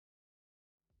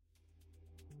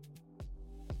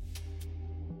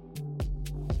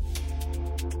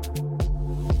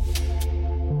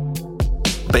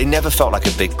But it never felt like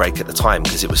a big break at the time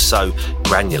because it was so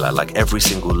granular, like every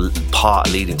single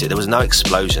part leading to it. There was no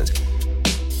explosions.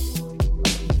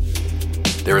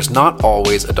 There is not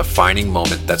always a defining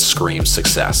moment that screams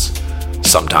success.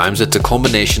 Sometimes it's a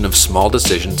culmination of small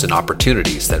decisions and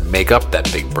opportunities that make up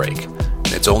that big break.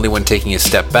 And it's only when taking a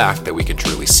step back that we can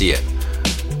truly see it.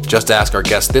 Just ask our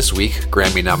guest this week,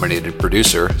 Grammy-nominated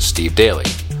producer Steve Daly.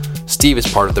 Steve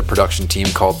is part of the production team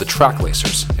called the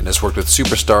Tracklacers and has worked with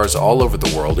superstars all over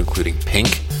the world, including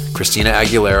Pink, Christina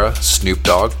Aguilera, Snoop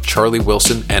Dogg, Charlie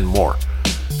Wilson, and more.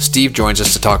 Steve joins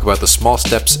us to talk about the small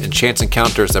steps and chance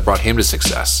encounters that brought him to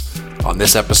success on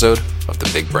this episode of The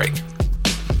Big Break.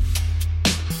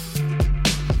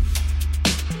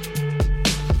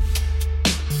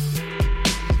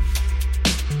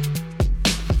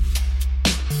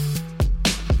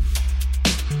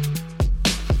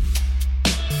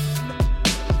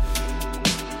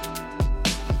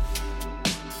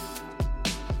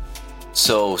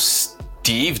 So,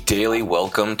 Steve Daly,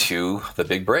 welcome to The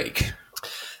Big Break.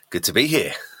 Good to be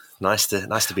here. Nice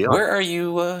to be on. Where are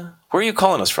you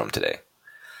calling us from today?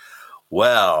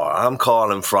 Well, I'm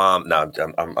calling from. No,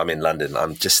 I'm in London.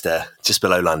 I'm just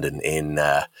below London in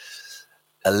a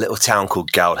little town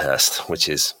called Goudhurst, which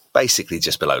is basically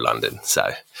just below London. So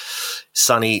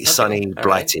sunny,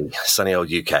 blighty, right. Sunny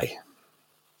old UK.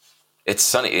 It's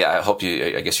sunny. Yeah,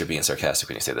 I guess you're being sarcastic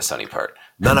when you say the sunny part.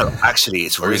 No. Actually,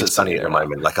 it's really sunny at the now?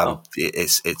 moment. Like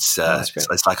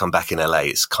it's like I'm back in LA.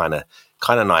 It's kind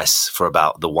of nice for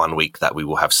about the 1 week that we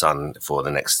will have sun for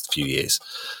the next few years.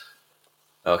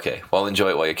 Okay, well, enjoy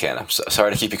it while you can. I'm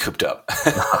sorry to keep you cooped up,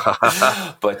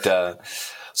 but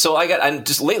so I'm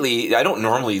just lately. I don't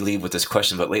normally lead with this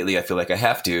question, but lately I feel like I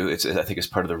have to. I think it's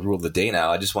part of the rule of the day now.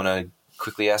 I just want to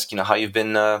quickly ask, how you've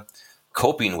been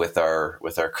coping with our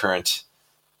current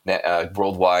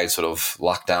worldwide sort of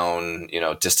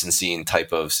lockdown, distancing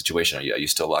type of situation. Are you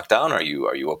still locked down? Are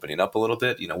you opening up a little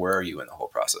bit? Where are you in the whole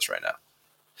process right now?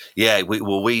 Yeah,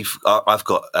 I've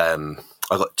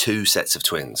got two sets of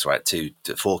twins, right?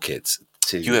 Four kids.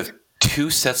 You have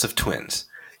two sets of twins.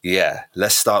 Yeah,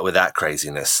 let's start with that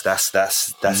craziness. That's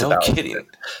no about kidding.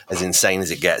 As insane as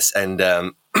it gets. And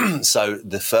so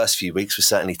the first few weeks were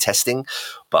certainly testing,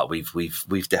 but we've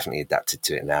definitely adapted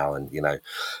to it now. And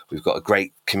we've got a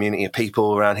great community of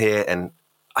people around here. And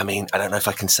I mean, I don't know if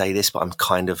I can say this, but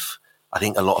I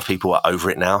think a lot of people are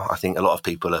over it now. I think a lot of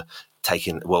people are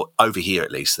over here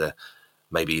at least, they're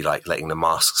maybe like letting the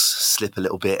masks slip a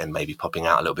little bit and maybe popping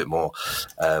out a little bit more.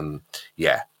 I'm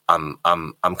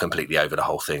completely over the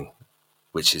whole thing,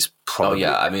 which is probably. Oh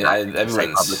yeah, I mean,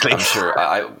 everyone's. I'm sure.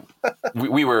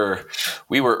 We were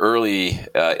early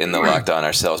in the lockdown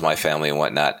ourselves, my family and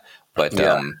whatnot, but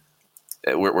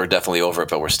we're definitely over it.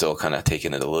 But we're still kind of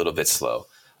taking it a little bit slow.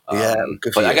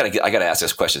 Good for but you. I gotta ask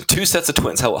this question. Two sets of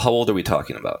twins. How old are we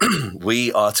talking about?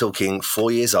 We are talking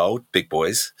 4 years old, big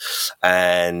boys,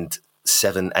 and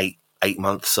 8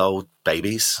 months old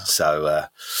babies. So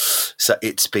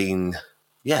it's been.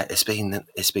 Yeah, it's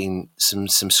been some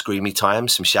screamy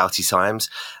times, some shouty times,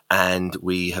 and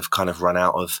we have kind of run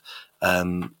out of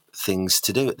things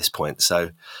to do at this point.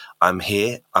 So I'm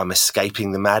here. I'm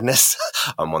escaping the madness.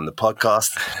 I'm on the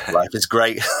podcast. Life is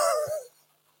great.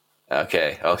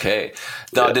 Okay.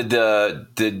 Now,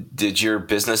 did your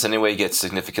business anyway get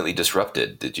significantly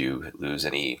disrupted? Did you lose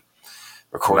any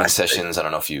recording sessions? I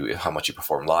don't know how much you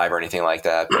perform live or anything like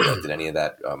that. But did any of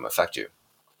that affect you?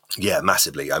 Yeah,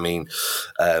 massively. I mean,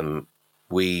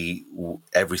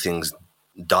 everything's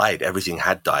died. Everything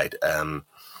had died.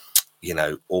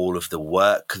 All of the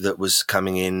work that was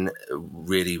coming in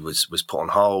really was put on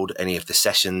hold. Any of the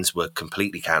sessions were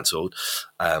completely cancelled.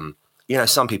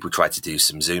 Some people tried to do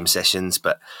some Zoom sessions,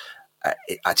 but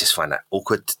I just find that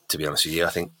awkward, to be honest with you.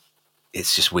 I think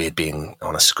it's just weird being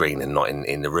on a screen and not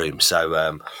in the room.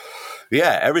 So,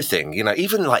 everything,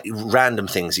 even like random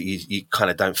things that you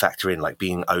kind of don't factor in, like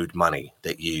being owed money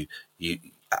that you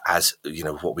as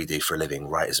what we do for a living,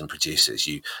 writers and producers,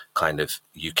 you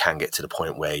can get to the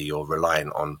point where you're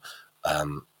reliant on,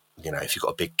 if you've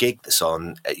got a big gig that's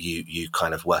on, you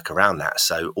kind of work around that.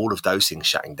 So all of those things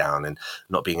shutting down and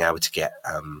not being able to get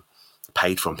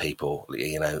paid from people.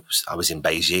 I was in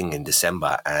Beijing in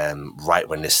December, right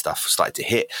when this stuff started to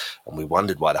hit, and we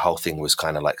wondered why the whole thing was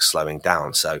kind of like slowing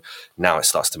down. So now it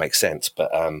starts to make sense. But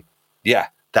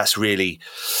that's really,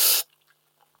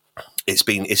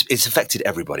 it's affected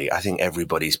everybody. I think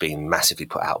everybody's been massively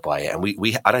put out by it, and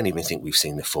I don't even think we've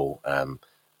seen the full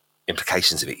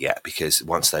implications of it yet, because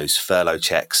once those furlough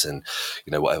checks and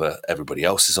whatever everybody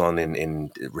else is on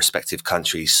in respective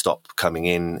countries stop coming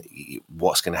in,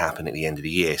 what's going to happen at the end of the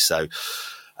year? So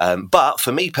But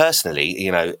for me personally,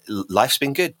 life's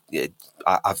been good.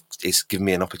 It's given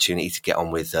me an opportunity to get on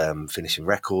with finishing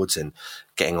records and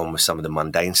getting on with some of the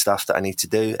mundane stuff that I need to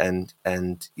do.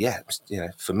 And yeah,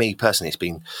 for me personally,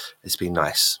 it's been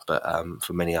nice. But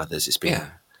for many others, it's been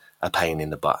a pain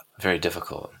in the butt. Very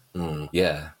difficult.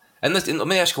 Yeah. And let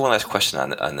me ask you one last question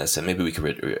on this, and maybe we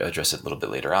could address it a little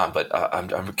bit later on. But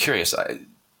I'm curious.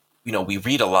 We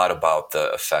read a lot about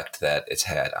the effect that it's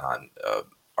had on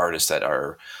artists that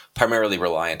are primarily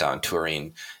reliant on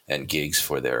touring and gigs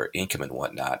for their income and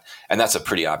whatnot. And that's a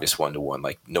pretty obvious one-to-one,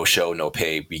 like no show, no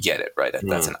pay. We get it, right?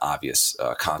 That's an obvious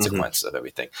consequence of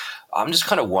everything. I'm just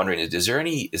kind of wondering,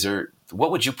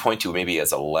 what would you point to maybe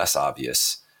as a less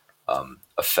obvious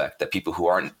effect that people who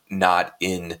aren't not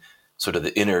in sort of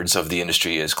the innards of the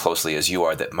industry as closely as you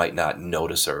are that might not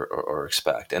notice or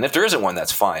expect? And if there isn't one,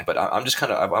 that's fine. But I'm just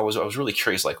kind of, I was really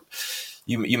curious, like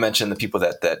you mentioned the people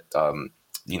that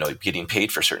getting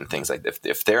paid for certain things, like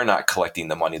if they're not collecting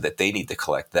the money that they need to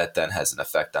collect, that then has an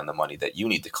effect on the money that you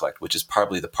need to collect, which is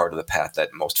probably the part of the path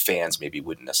that most fans maybe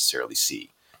wouldn't necessarily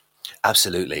see.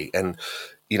 Absolutely. And,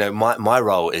 my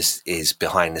role is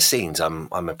behind the scenes. I'm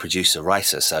a producer,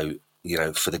 writer. So,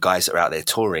 for the guys that are out there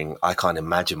touring, I can't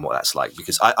imagine what that's like,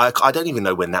 because I don't even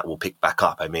know when that will pick back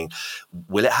up. I mean,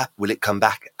 will it come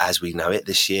back as we know it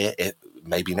this year?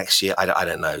 Maybe next year? I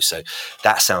don't know. So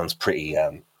that sounds pretty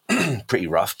pretty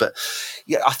rough. But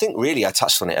yeah, I think really I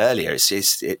touched on it earlier.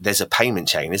 There's a payment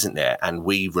chain, isn't there? And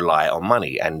we rely on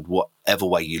money. And whatever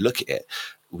way you look at it,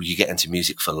 you get into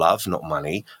music for love, not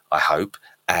money, I hope.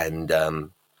 And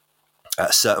at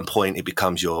a certain point, it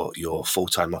becomes your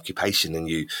full-time occupation, and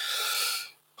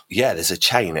there's a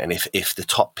chain. And if the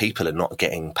top people are not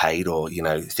getting paid, or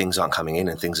things aren't coming in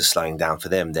and things are slowing down for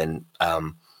them, then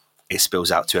it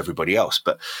spills out to everybody else.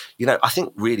 But I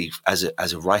think really as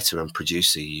a writer and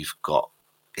producer, you've got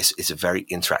it's a very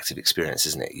interactive experience,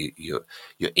 isn't it? You're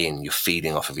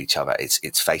feeding off of each other.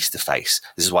 It's face to face.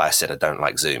 This is why I said I don't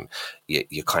like Zoom.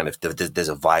 You kind of, there's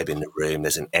a vibe in the room.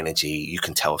 There's an energy. You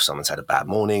can tell if someone's had a bad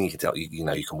morning. You can tell,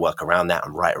 you can work around that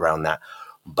and write around that.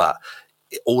 But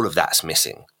all of that's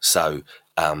missing. So,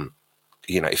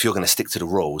 if you're going to stick to the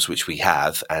rules, which we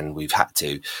have and we've had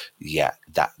to,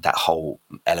 that whole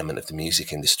element of the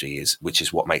music industry which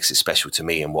is what makes it special to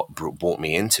me and what brought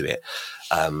me into it.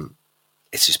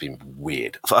 It's just been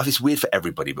weird. It's weird for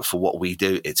everybody, but for what we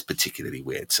do, it's particularly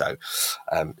weird. So,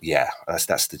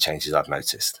 that's the changes I've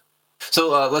noticed.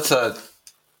 So let's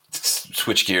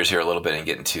switch gears here a little bit and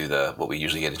get into what we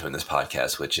usually get into in this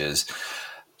podcast, which is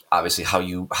obviously how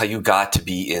you got to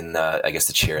be in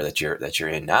the chair that you're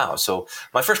in now. So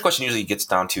my first question usually gets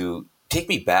down to take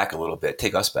me back a little bit,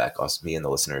 take us back, me and the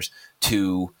listeners,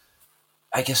 to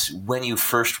I guess when you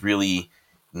first really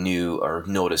knew or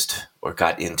noticed or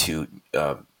got into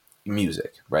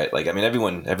music, right? Like, I mean,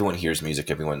 everyone hears music,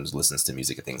 everyone listens to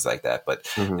music and things like that. But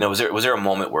was there a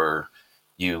moment where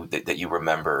that you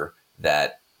remember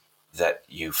that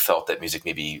you felt that music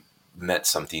maybe meant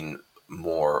something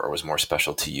more or was more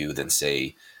special to you than,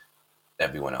 say,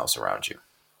 everyone else around you?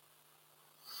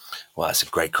 Well, that's a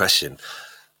great question.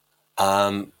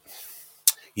 I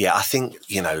think,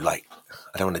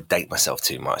 I don't want to date myself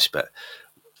too much, but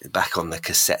back on the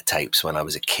cassette tapes when I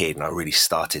was a kid and I really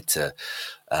started to,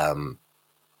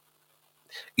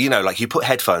 you put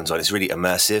headphones on, it's really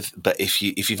immersive. But if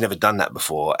you've never done that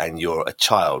before and you're a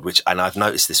child, and I've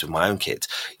noticed this with my own kids,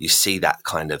 you see that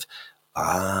kind of,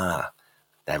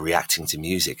 they're reacting to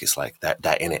music. It's like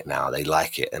they're in it now. They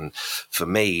like it. And for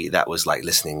me, that was like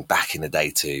listening back in the day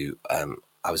to,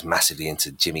 I was massively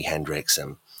into Jimi Hendrix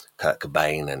and Kurt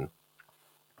Cobain and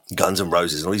Guns N'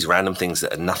 Roses and all these random things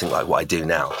that are nothing like what I do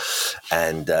now.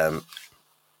 And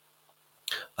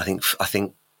I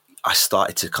think I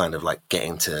started to kind of like get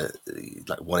into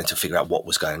like wanting to figure out what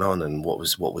was going on and what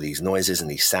were these noises and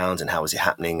these sounds and how was it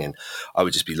happening. And I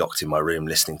would just be locked in my room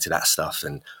listening to that stuff.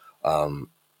 And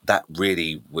that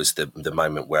really was the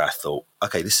moment where I thought,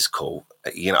 okay, this is cool.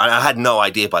 And I had no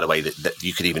idea, by the way, that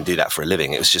you could even do that for a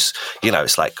living. It was just,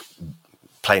 it's like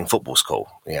playing football's cool,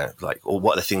 like, or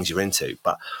what are the things you're into.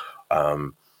 But,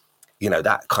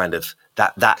 that kind of,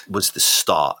 that was the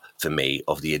start for me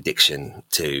of the addiction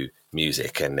to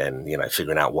music. And then,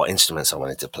 figuring out what instruments I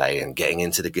wanted to play and getting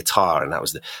into the guitar. And that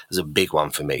was a big one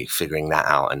for me, figuring that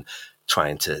out and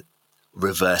trying to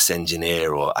reverse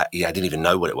engineer, or I didn't even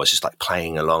know what it was, just like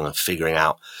playing along and figuring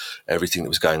out everything that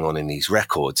was going on in these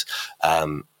records.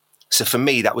 So for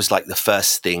me, that was like the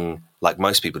first thing, like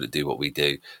most people that do what we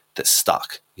do, that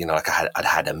stuck. Like I'd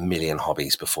had a million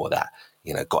hobbies before that,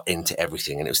 got into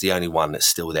everything, and it was the only one that's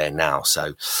still there now.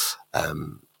 So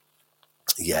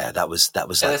that was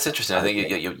that's interesting. I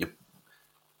think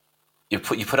you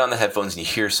put on the headphones and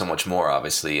you hear so much more,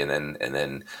 obviously, and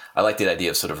then I like the idea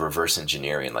of sort of reverse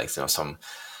engineering. Like, you know, some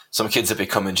kids that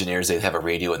become engineers, they have a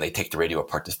radio and they take the radio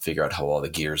apart to figure out how all the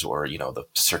gears or, you know, the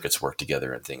circuits work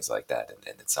together and things like that.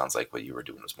 And it sounds like what you were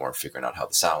doing was more figuring out how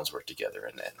the sounds work together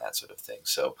and that sort of thing.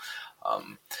 So,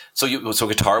 so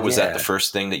guitar, was that the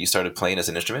first thing that you started playing as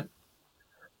an instrument?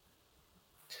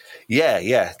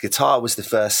 Yeah. Guitar was the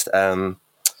first.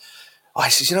 I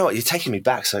said, you know what, you're taking me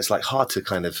back, so it's like hard to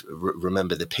kind of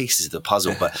remember the pieces of the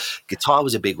puzzle. But guitar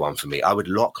was a big one for me. I would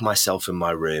lock myself in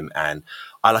my room, and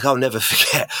I'll never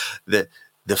forget the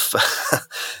the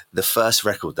first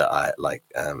record that I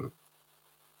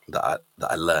that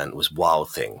I learned was Wild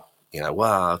Thing. You know,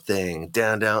 Wild Thing,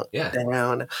 down, down,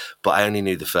 down. But I only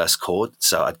knew the first chord,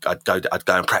 so I'd go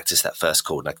and practice that first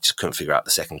chord, and I just couldn't figure out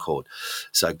the second chord.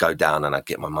 So I'd go down and I'd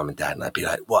get my mum and dad, and I'd be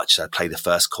like, "Watch!" So I'd play the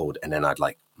first chord, and then I'd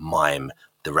like mime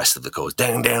the rest of the chords,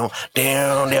 down, down,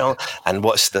 down, down, and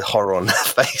watch the horror on their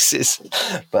faces.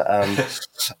 But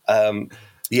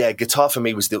yeah, guitar for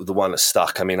me was the one that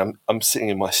stuck. I mean, I'm sitting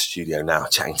in my studio now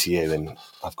chatting to you, and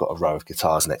I've got a row of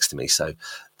guitars next to me, so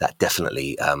that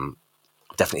definitely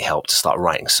helped to start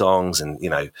writing songs and,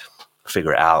 you know,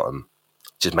 figure it out and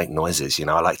just make noises. You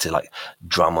know, I like to like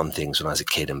drum on things when I was a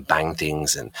kid and bang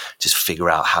things and just figure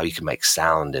out how you can make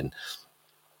sound, and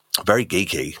very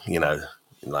geeky, you know.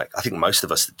 Like, I think most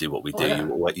of us that do what we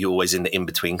do, you're always in the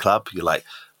in-between club. You're like,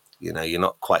 you know, you're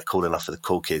not quite cool enough for the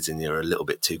cool kids and you're a little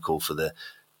bit too cool for the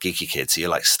geeky kids. So you're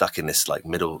like stuck in this like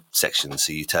middle section.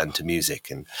 So you turn to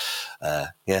music, and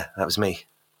yeah, that was me.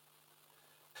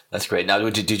 That's great. Now,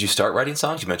 did you start writing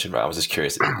songs? You mentioned, I was just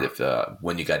curious if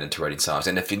when you got into writing songs,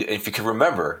 and if you can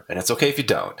remember, and it's okay if you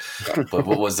don't, but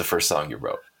what was the first song you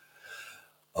wrote?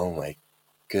 Oh my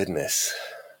goodness.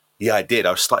 Yeah, I did.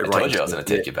 I started writing. I told you I was going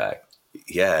to take you back.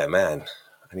 Yeah, man.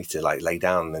 I need to like lay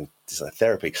down and do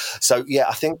therapy. So yeah,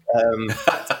 I think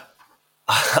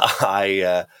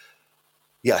I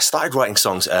started writing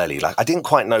songs early. Like, I didn't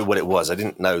quite know what it was. I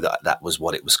didn't know that was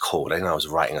what it was called. I didn't know I was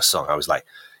writing a song. I was like,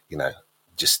 you know,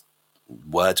 just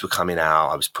words were coming out.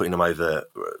 I was putting them over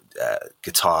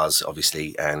guitars,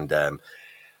 obviously, and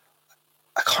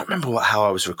I can't remember how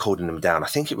I was recording them down. I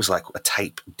think it was like a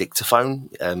tape dictaphone.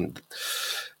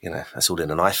 You know, that's all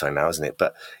in an iPhone now, isn't it?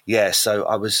 But yeah, so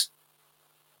I was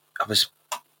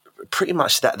pretty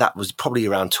much that was probably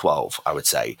around 12, I would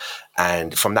say.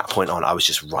 And from that point on, I was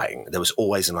just writing. There was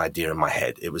always an idea in my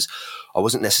head. I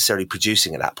wasn't necessarily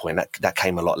producing at that point. That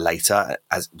came a lot later,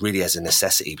 as a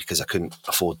necessity, because I couldn't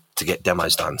afford to get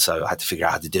demos done. So I had to figure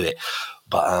out how to do it.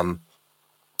 But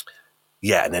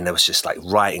yeah, and then there was just like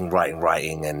writing,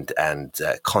 and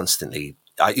constantly.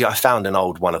 I found an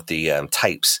old one of the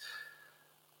tapes,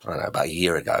 I don't know, about a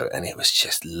year ago, and it was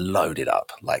just loaded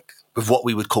up, like with what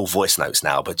we would call voice notes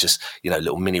now, but just, you know,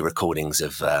 little mini recordings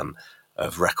of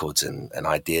records and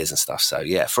ideas and stuff. So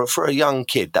yeah, for a young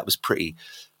kid, that was pretty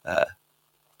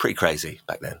crazy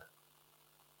back then.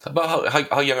 About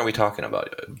how young are we talking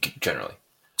about generally?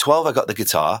 12, I got the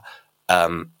guitar.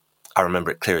 I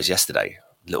remember it clear as yesterday.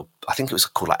 I think it was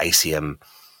called like ACM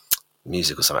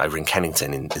Music or something over in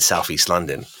Kennington in southeast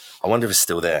London. I wonder if it's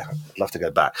still there. I'd love to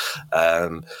go back.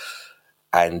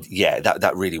 And yeah,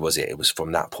 that really was it. It was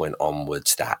from that point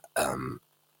onwards that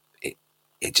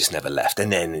it just never left.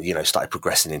 And then, you know, started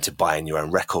progressing into buying your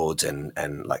own records,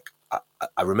 and like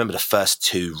I remember the first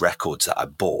 2 records that I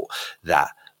bought that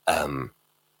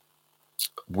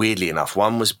weirdly enough,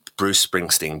 one was Bruce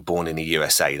Springsteen, Born in the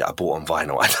USA, that I bought on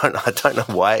vinyl. I don't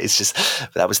know why. It's just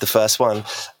that was the first one.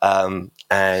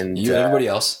 And you and everybody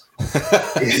else.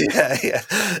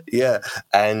 yeah.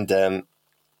 And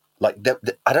like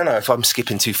I don't know if I'm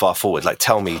skipping too far forward. Like,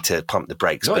 tell me to pump the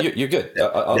brakes. No, you're good.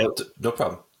 No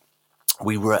problem. I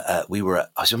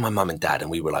was with my mum and dad, and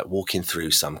we were like walking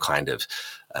through some kind of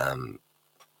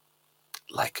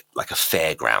like a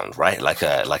fairground, right? Like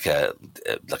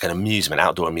an amusement,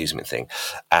 outdoor amusement thing.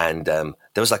 And there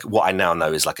was like what I now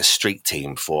know is like a street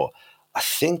team for, I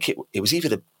think it was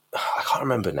either I can't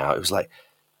remember now. It was like,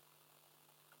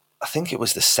 I think it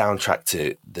was the soundtrack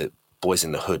to the Boys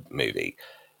in the Hood movie.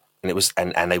 And it was,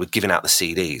 and they were giving out the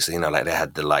CDs, you know, like they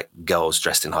had the like girls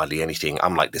dressed in hardly anything.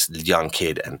 I'm like this young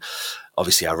kid, and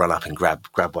obviously I run up and grab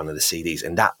one of the CDs,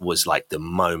 and that was like the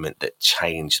moment that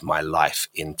changed my life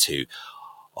into,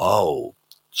 oh,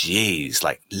 geez,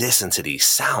 like listen to these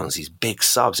sounds, these big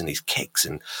subs and these kicks,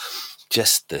 and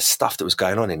just the stuff that was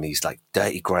going on in these like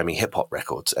dirty, grimy hip hop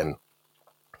records. And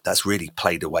that's really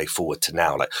played a way forward to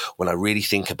now. Like when I really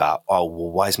think about, oh, well,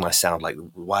 why is my sound like,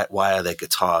 why are there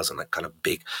guitars and like kind of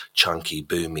big, chunky,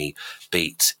 boomy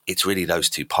beats? It's really those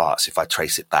 2 parts if I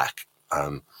trace it back.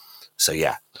 So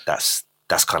yeah, that's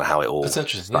that's kind of how it all That's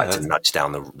interesting. started to nudge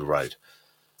down the road.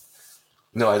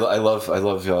 No, I love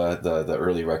the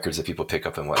early records that people pick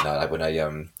up and whatnot. When I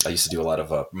used to do a lot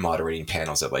of moderating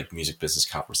panels at like music business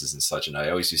conferences and such, and I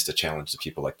always used to challenge the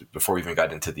people, like before we even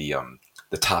got into the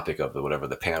topic of whatever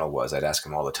the panel was, I'd ask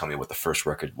them all to tell me what the first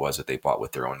record was that they bought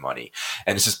with their own money,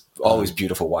 and it's just always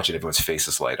beautiful watching everyone's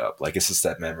faces light up. Like it's just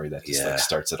that memory that just like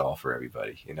starts it all for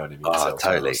everybody. You know what I mean? Oh, so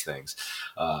totally. those things.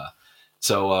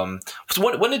 So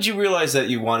when did you realize that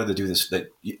you wanted to do this?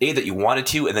 That A, that you wanted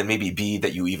to, and then maybe B,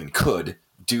 that you even could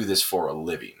do this for a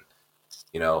living?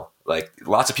 You know, like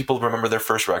lots of people remember their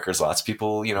first records. Lots of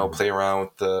people, you know, play around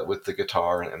with the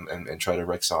guitar and try to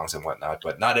write songs and whatnot.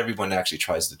 But not everyone actually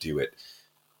tries to do it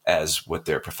as what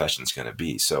their profession's going to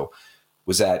be. So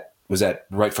was that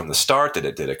right from the start? Did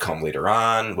it come later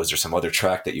on? Was there some other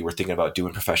track that you were thinking about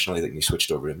doing professionally that you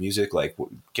switched over to music? Like,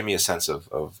 give me a sense of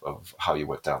how you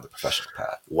went down the professional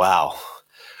path. Wow.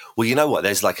 Well, you know what?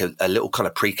 There's like a little kind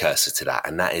of precursor to that,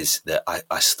 and that is that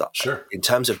I start. Sure. In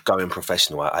terms of going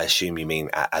professional, I assume you mean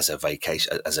as a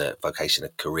vocation, a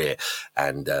career,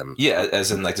 and yeah,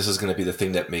 as in like this is going to be the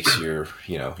thing that makes your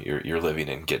living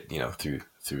and get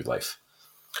through life.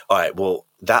 All right. Well,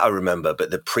 that I remember, but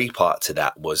the pre-part to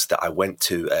that was that I went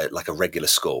to like a regular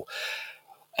school,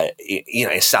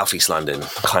 in Southeast London,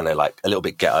 kind of like a little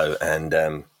bit ghetto, and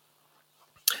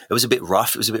it was a bit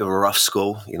rough. It was a bit of a rough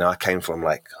school. You know, I came from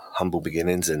like humble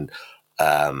beginnings, and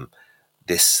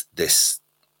it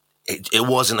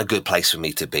wasn't a good place for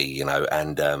me to be. You know,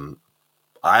 and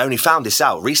I only found this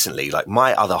out recently. Like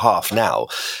my other half now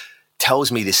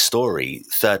tells me this story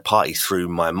third party through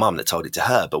my mum that told it to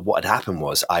her. But what had happened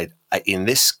was I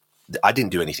didn't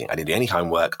do anything. I didn't do any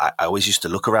homework. I always used to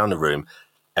look around the room.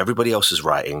 Everybody else was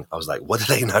writing. I was like, what do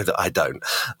they know that I don't?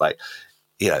 Like,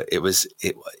 you know, it was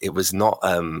not,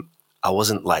 I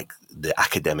wasn't like the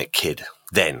academic kid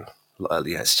then.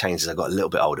 It's changed as I got a little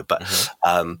bit older, but,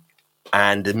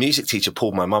 and the music teacher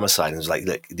pulled my mum aside and was like,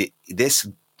 look, this,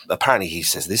 apparently he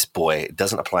says this boy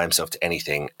doesn't apply himself to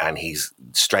anything and he's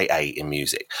straight A in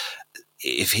music.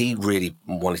 If he really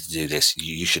wanted to do this,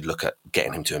 you should look at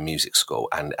getting him to a music school,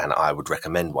 and I would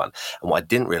recommend one. And what I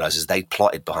didn't realize is they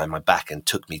plotted behind my back and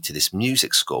took me to this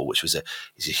music school, which is a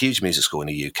huge music school in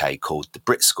the UK called the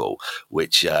Brit School,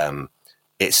 which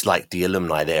it's like the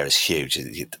alumni there is huge.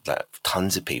 Like,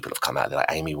 tons of people have come out there,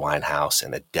 like Amy Winehouse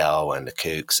and Adele and the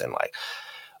Kooks, and like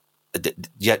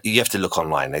you have to look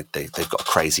online. They've got a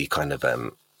crazy kind of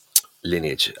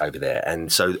lineage over there.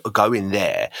 And so going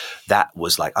there, that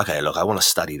was like, okay, look, I want to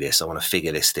study this. I want to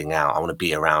figure this thing out. I want to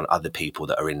be around other people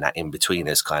that are in that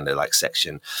in-betweeners kind of like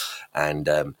section. And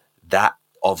that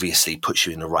obviously puts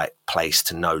you in the right place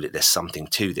to know that there's something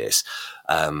to this.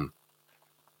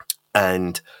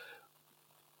 And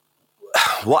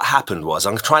what happened was,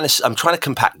 I'm trying to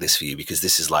compact this for you because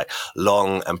this is like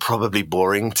long and probably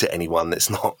boring to anyone that's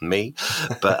not me.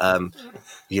 But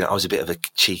I was a bit of a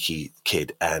cheeky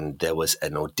kid, and there was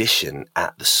an audition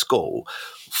at the school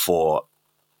for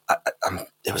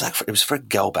it was for a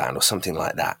girl band or something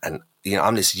like that. And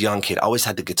I'm this young kid. I always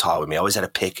had the guitar with me. I always had a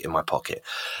pick in my pocket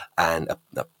and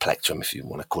a plectrum, if you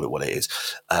want to call it what it is.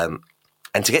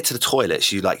 And to get to the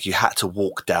toilets, you had to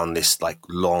walk down this like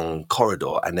long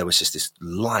corridor, and there was just this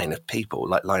line of people,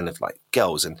 line of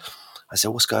girls. And I said,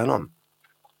 "What's going on?"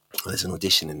 Well, there's an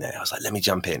audition in there. I was like, "Let me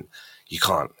jump in." You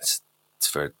can't. It's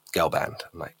for a girl band.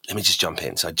 I'm like, "Let me just jump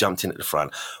in." So I jumped in at the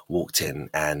front, walked in,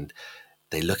 and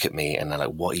they look at me and they're like,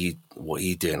 what are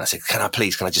you doing? I said, can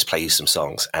I just play you some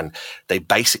songs? And they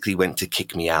basically went to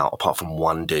kick me out, apart from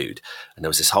one dude. And there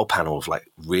was this whole panel of like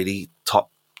really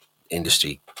top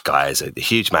industry guys, a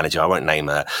huge manager, I won't name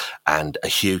her, and a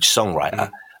huge songwriter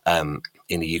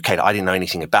in the UK that I didn't know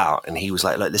anything about. And he was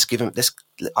like, look,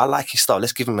 I like his style,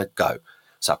 let's give him a go.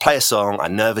 So I play a song, I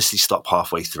nervously stop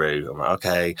halfway through. I'm like,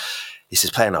 okay. He says,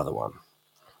 play another one.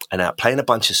 And I'm playing a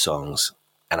bunch of songs,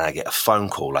 and I get a phone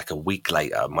call like a week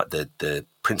later. The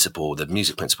principal, the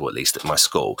music principal at least at my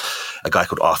school, a guy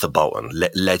called Arthur Bolton,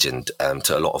 legend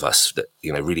to a lot of us, that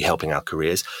really helping our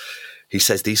careers. He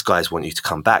says, these guys want you to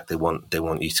come back. They want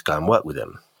you to go and work with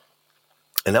them.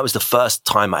 And that was the first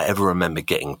time I ever remember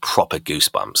getting proper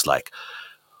goosebumps. Like,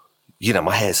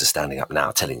 my hairs are standing up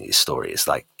now telling you this story. It's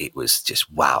like, it was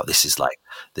just, wow, this was a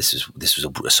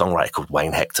songwriter called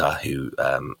Wayne Hector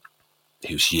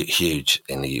who's huge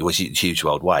was huge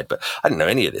worldwide, but I didn't know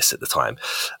any of this at the time.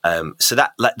 So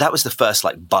that was the first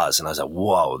like buzz, and I was like,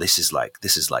 whoa, this is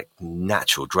like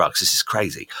natural drugs. This is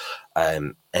crazy.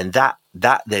 And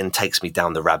that then takes me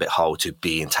down the rabbit hole to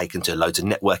being taken to loads of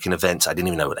networking events. I didn't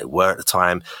even know what they were at the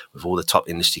time, with all the top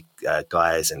industry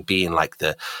guys, and being like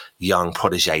the young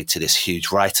protege to this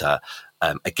huge writer.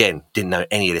 Again, didn't know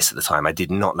any of this at the time. I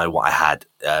did not know what I had.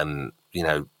 You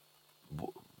know,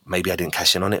 maybe I didn't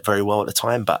cash in on it very well at the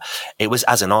time, but it was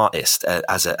as an artist,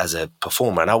 as a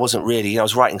performer. And I wasn't really, you know, I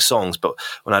was writing songs, but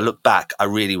when I look back, I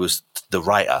really was the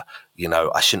writer. You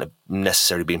know, I shouldn't have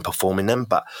necessarily been performing them,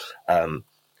 but,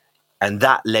 and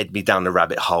that led me down the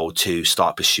rabbit hole to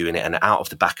start pursuing it. And out of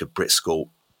the back of Brit School,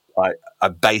 I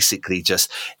basically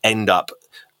just end up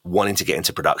wanting to get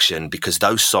into production, because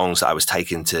those songs that I was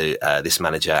taking to this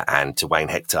manager and to Wayne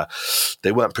Hector,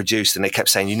 they weren't produced, and they kept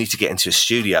saying, you need to get into a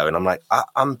studio. And I'm like,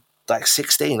 I'm like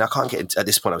 16. I can't get into, at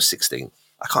this point I was 16.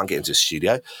 I can't get into a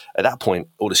studio. At that point,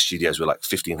 all the studios were like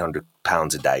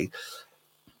 £1,500 a day.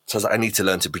 So I was like, I need to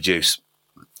learn to produce.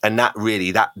 And that really,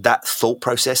 that thought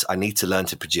process, I need to learn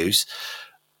to produce,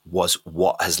 was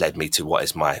what has led me to what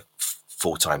is my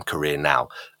full-time career now.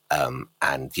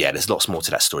 And yeah, there's lots more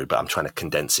to that story, but I'm trying to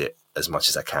condense it as much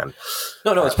as I can.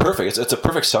 No, it's perfect. It's a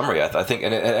perfect summary, I think,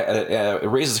 and it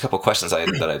raises a couple of questions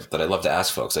that I love to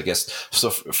ask folks, I guess. So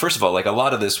first of all, like, a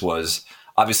lot of this was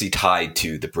obviously tied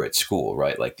to the Brit School,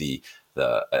 right? Like the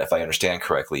if I understand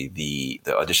correctly, the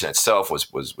audition itself was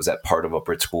that part of a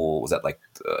Brit School? Was that like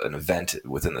an event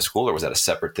within the school, or was that a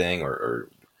separate thing, or?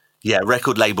 Yeah,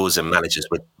 record labels and managers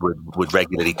would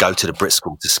regularly go to the Brit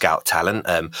School to scout talent.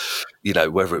 You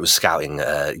know, whether it was scouting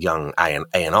young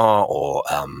A&R or,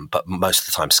 but most of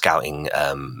the time scouting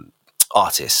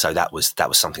artists. So that was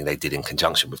something they did in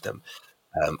conjunction with them.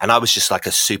 And I was just like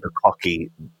a super cocky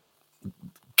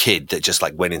kid that just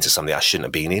like went into something I shouldn't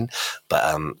have been in.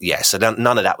 But yeah, so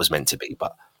none of that was meant to be.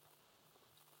 But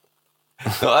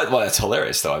well, that's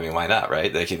hilarious, though. I mean, why not,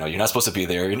 right? Like, you know, you're not supposed to be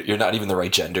there. You're not even the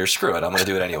right gender. Screw it. I'm going to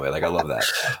do it anyway. Like, I love that.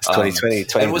 It's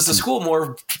 2020. And was the school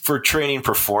more for training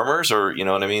performers, or, you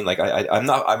know what I mean? Like, I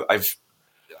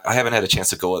haven't had a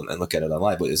chance to go and look at it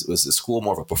online, but was the school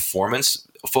more of a performance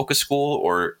focused school,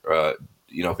 or,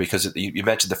 you know, because you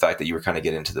mentioned the fact that you were kind of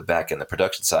getting into the back end, the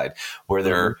production side, were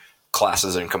there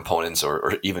classes and components,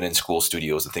 or even in school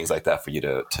studios and things like that for you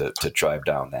to drive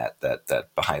down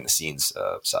that behind the scenes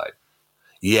side?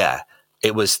 Yeah,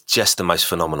 it was just the most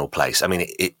phenomenal place. I mean,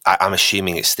 I'm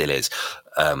assuming it still is.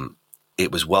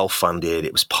 It was well funded.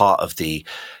 It was part of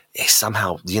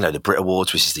somehow, you know, the Brit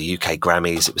Awards, which is the UK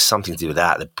Grammys. It was something to do with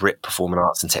that. The Brit Performing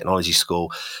Arts and Technology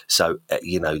School. So,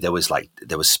 you know, there was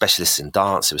specialists in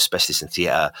dance. There was specialists in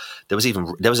theatre. There was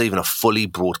even a fully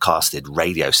broadcasted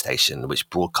radio station which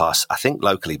broadcasts, I think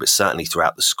locally, but certainly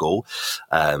throughout the school,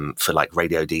 for like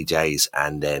radio DJs.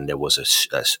 And then there was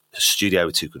a studio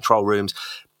with 2 control rooms,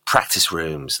 practice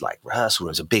rooms, like rehearsal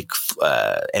rooms, a big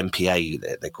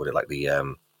MPA. They called it, like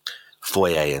the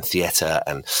foyer and theatre.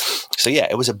 And so yeah,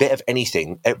 it was a bit of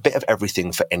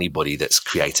everything for anybody that's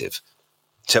creative.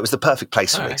 So it was the perfect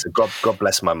place for me. So God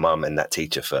bless my mum and that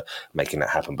teacher for making that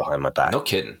happen behind my back. No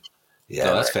kidding. Yeah,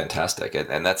 no, that's fantastic.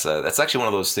 And that's actually one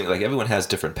of those things, like, everyone has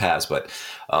different paths, but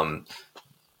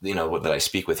you know, that I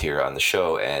speak with here on the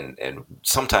show, and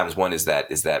sometimes one is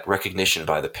that recognition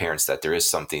by the parents that there is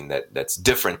something that's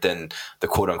different than the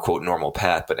quote unquote normal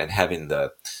path, but and having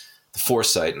the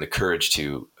foresight and the courage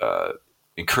to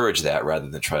encourage that, rather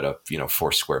than try to, you know,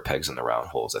 force square pegs in the round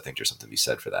holes. I think there's something to be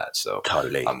said for that. So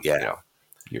totally, yeah. You know,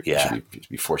 you should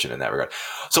be fortunate in that regard.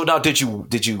 So now, did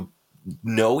you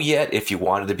know yet if you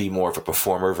wanted to be more of a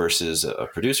performer versus a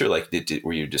producer? Like,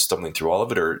 were you just stumbling through all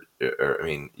of it, or I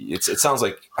mean, it sounds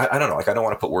like, I don't know. Like, I don't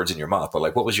want to put words in your mouth, but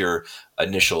like, what was your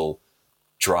initial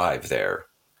drive there?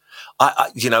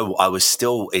 I was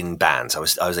still in bands. I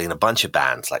was in a bunch of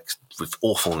bands, like with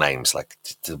awful names, like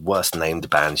the worst named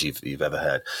bands you've ever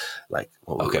heard. Like,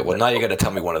 well, now you got to tell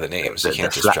me one of the names. You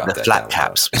can't just drop that. The Flat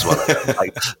Caps was one of them.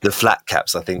 Like, the Flat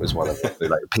Caps, I think, was one of them.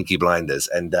 Like Peaky Blinders,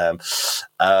 and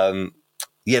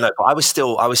you know, I was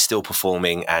still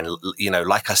performing, and you know,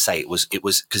 like I say, it was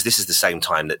because this is the same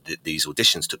time that these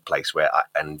auditions took place,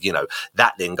 and you know,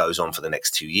 that then goes on for the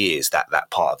next 2 years. That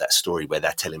part of that story where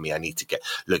they're telling me I need to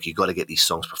you got to get these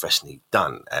songs professionally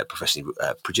done, professionally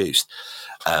produced,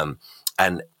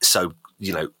 and so,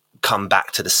 you know, come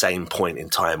back to the same point in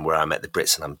time where I'm at the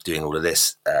Brits and I'm doing all of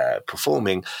this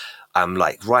performing. I'm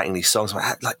like writing these songs.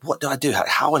 I'm like, what do I do?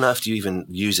 How on earth do you even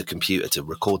use a computer to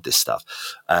record this stuff?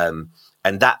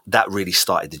 And that really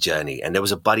started the journey. And there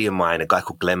was a buddy of mine, a guy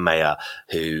called Glenn Mayer,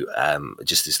 who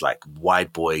just this like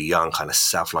wide boy, young kind of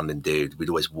South London dude. We'd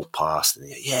always walk past and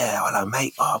yeah, hello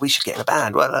mate. Oh, we should get in a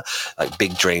band. Well, like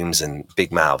big dreams and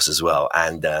big mouths as well.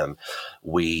 And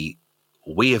we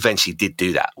eventually did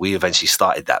do that. We eventually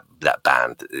started that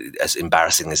band. As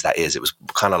embarrassing as that is, it was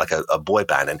kind of like a boy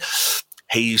band. And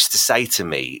he used to say to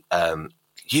me,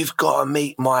 "You've got to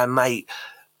meet my mate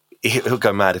he'll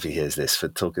go mad if he hears this for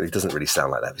talking. He doesn't really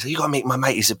sound like that. So you got to meet my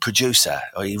mate. He's a producer,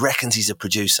 or he reckons he's a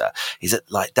producer. He's at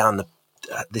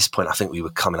this point, I think we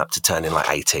were coming up to turning like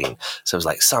 18. So it was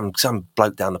like some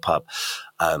bloke down the pub.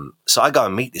 So I go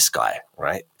and meet this guy,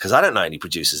 right? Because I don't know any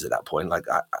producers at that point. Like,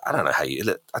 I don't know how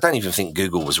I don't even think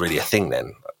Google was really a thing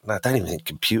then. I don't even think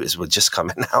computers were just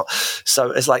coming out.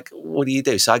 So it's like, what do you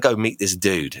do? So I go meet this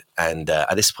dude. And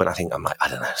at this point, I think I'm like, I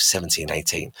don't know, 17,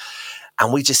 18.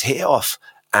 And we just hit it off.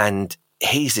 And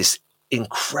he's this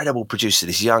incredible producer,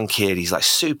 this young kid. He's like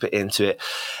super into it.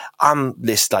 I'm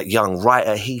this like young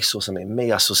writer. He saw something in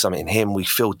me. I saw something in him. We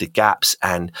filled the gaps,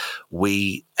 and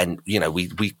we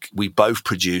both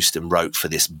produced and wrote for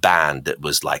this band that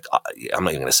was like, I'm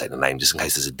not even going to say the name just in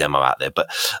case there's a demo out there, but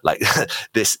like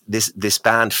this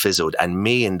band fizzled, and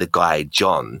me and the guy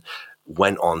John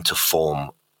went on to form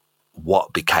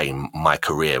what became my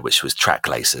career, which was Track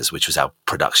Lacers, which was our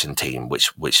production team,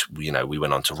 which we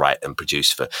went on to write and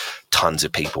produce for tons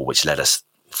of people, which led us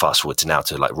fast forward to now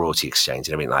to like Royalty Exchange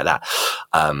and everything like that.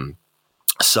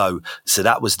 So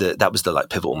that was the like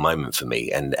pivotal moment for me,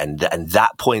 and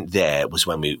that point there was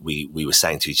when we were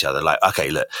saying to each other like, okay,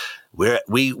 look,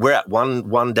 we're at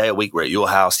one day a week we're at your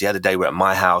house, the other day we're at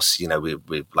my house.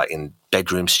 We're like in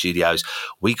bedroom studios.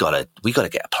 We gotta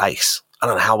get a place. I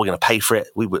don't know how we're going to pay for it.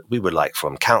 We were like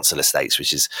from council estates,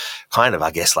 which is kind of, I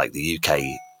guess, like the UK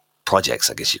projects,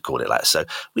 I guess you call it like. So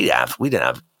we didn't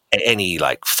have any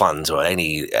like funds or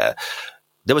any.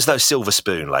 There was no silver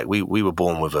spoon. Like we were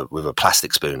born with a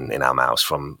plastic spoon in our mouths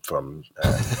from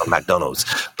McDonald's.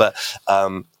 But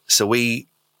so he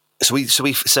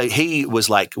was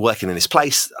like working in this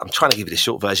place. I'm trying to give you the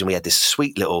short version. We had this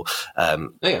sweet little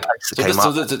place that came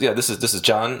up. This is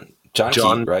John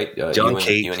Key, right? John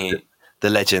Key. You and he. The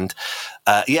legend.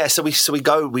 So we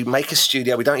make a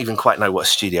studio. We don't even quite know what a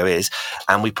studio is.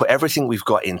 And we put everything we've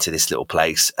got into this little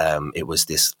place. It was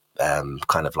this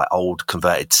kind of like old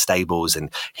converted stables,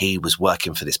 and he was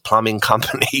working for this plumbing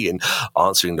company and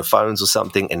answering the phones or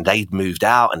something, and they'd moved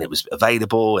out and it was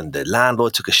available, and the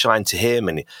landlord took a shine to him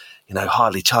and,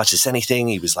 hardly charged us anything.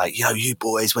 He was like, you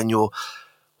boys, when you're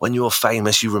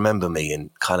famous, you remember me,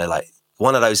 and kind of like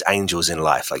one of those angels in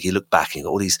life. Like you look back and you got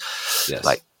all these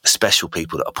like special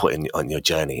people that are put on your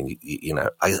journey, and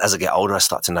as I get older I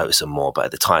start to notice them more, but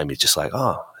at the time you're just like,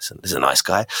 oh, this is a nice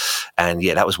guy. And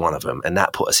that was one of them, and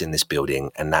that put us in this building,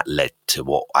 and that led to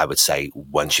what I would say,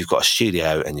 once you've got a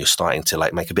studio and you're starting to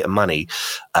like make a bit of money,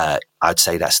 I'd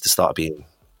say that's the start of being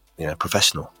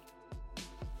professional.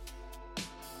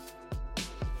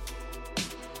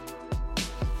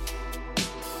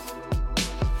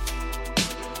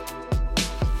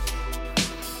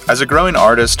 As a growing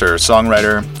artist or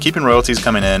songwriter, keeping royalties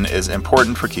coming in is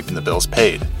important for keeping the bills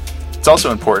paid. It's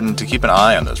also important to keep an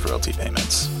eye on those royalty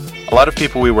payments. A lot of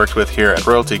people we worked with here at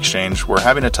Royalty Exchange were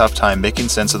having a tough time making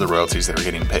sense of the royalties they were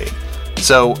getting paid.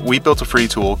 So we built a free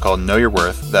tool called Know Your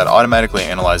Worth that automatically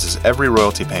analyzes every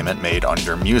royalty payment made on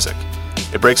your music.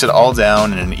 It breaks it all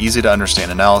down in an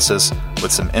easy-to-understand analysis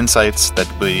with some insights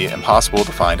that would be impossible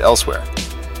to find elsewhere.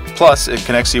 Plus, it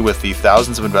connects you with the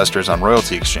thousands of investors on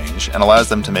Royalty Exchange and allows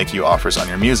them to make you offers on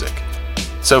your music.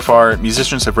 So far,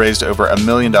 musicians have raised over $1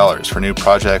 million for new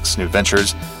projects, new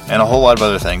ventures, and a whole lot of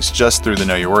other things just through the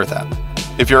Know Your Worth app.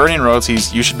 If you're earning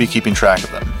royalties, you should be keeping track of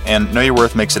them, and Know Your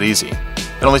Worth makes it easy.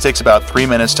 It only takes about 3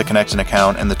 minutes to connect an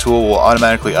account, and the tool will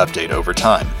automatically update over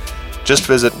time. Just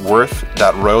visit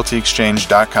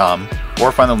worth.royaltyexchange.com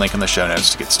or find the link in the show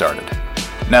notes to get started.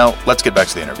 Now, let's get back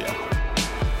to the interview.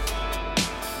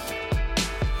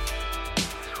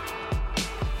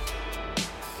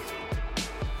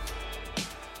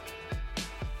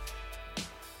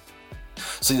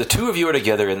 So the two of you are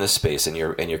together in this space, and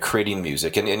you're creating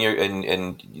music, and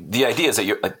the idea is that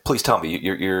you're. Please tell me,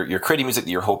 you're creating music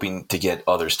that you're hoping to get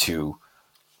others to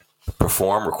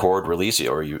perform, record, release,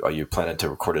 or are you planning to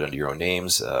record it under your own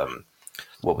names?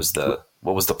 What was the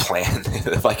plan,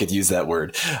 if I could use that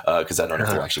word, because I don't know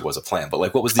if there actually was a plan, but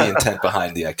like, what was the intent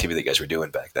behind the activity that you guys were doing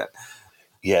back then?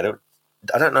 Yeah.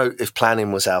 I don't know if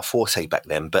planning was our forte back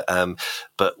then, but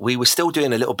we were still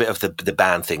doing a little bit of the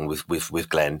band thing with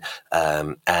Glenn,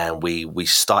 and we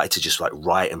started to just like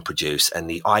write and produce. And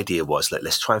the idea was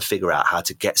let's try and figure out how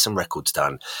to get some records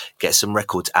done, get some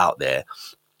records out there.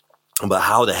 But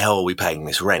how the hell are we paying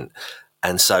this rent?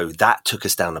 And so that took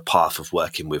us down the path of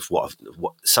working with what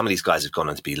some of these guys have gone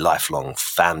on to be lifelong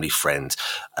family friends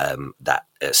that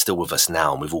are still with us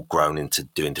now. And we've all grown into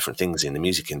doing different things in the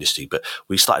music industry. But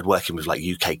we started working with like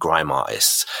UK grime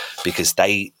artists because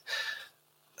they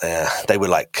were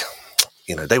like,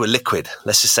 they were liquid.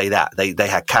 Let's just say that. They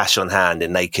had cash on hand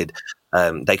and they could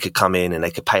they could come in and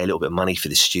they could pay a little bit of money for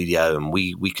the studio, and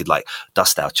we could like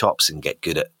dust our chops and get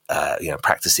good at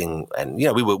practicing. And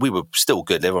we were still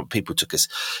good. People took us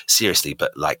seriously,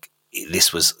 but like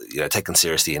this was taken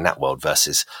seriously in that world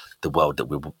versus the world that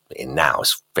we're in now.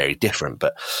 It's very different,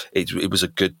 but it was a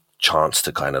good chance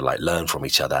to kind of like learn from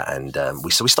each other, and we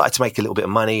started to make a little bit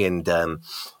of money, and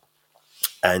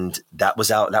that was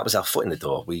our foot in the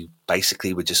door. We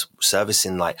basically were just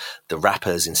servicing like the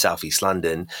rappers in Southeast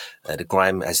London, the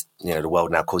grime, as the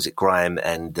world now calls it, grime,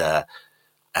 and that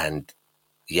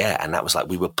was like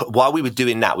while we were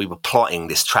doing that, we were plotting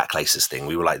this Tracklacers thing.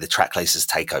 We were like the Tracklacers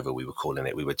takeover, we were calling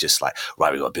it. We were just like,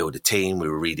 right, we got to build a team. We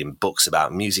were reading books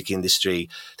about music industry.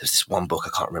 There's this one book,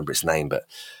 I can't remember its name, but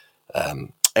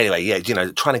anyway,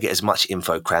 trying to get as much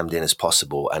info crammed in as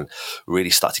possible and really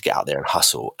start to get out there and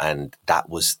hustle. And that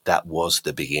was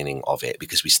the beginning of it,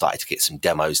 because we started to get some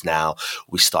demos now.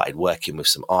 We started working with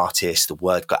some artists. The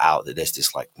word got out that there's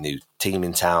this like new team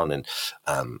in town. And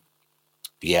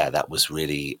that was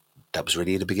really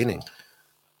the beginning.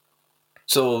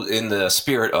 So in the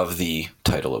spirit of the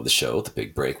title of the show, The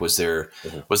Big Break, was there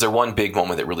one big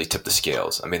moment that really tipped the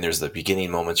scales? I mean, there's the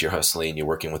beginning moments, you're hustling, you're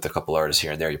working with a couple artists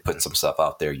here and there, you're putting some stuff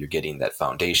out there, you're getting that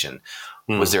foundation.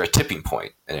 Was there a tipping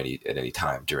point at any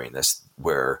time during this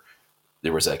where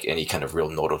there was like any kind of real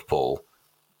notable,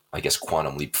 I guess,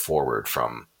 quantum leap forward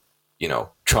from,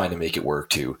 trying to make it work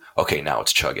to, okay, now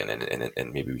it's chugging,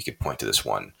 and maybe we could point to this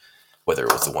one, whether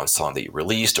it was the one song that you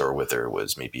released or whether it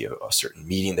was maybe a certain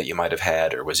meeting that you might have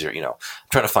had, or was there,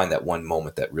 trying to find that one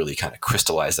moment that really kind of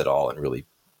crystallized it all and really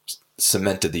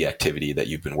cemented the activity that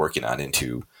you've been working on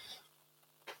into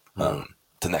the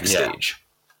next stage?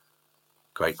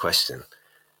 Great question.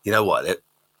 You know what?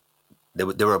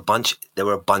 There were a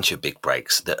bunch of big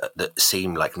breaks that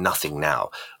seem like nothing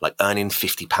now. Like earning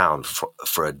 £50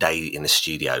 for a day in the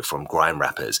studio from grime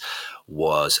rappers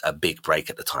was a big break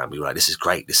at the time. We were like, this is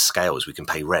great. This scales. We can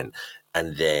pay rent.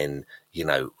 And then,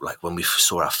 like when we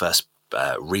saw our first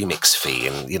remix fee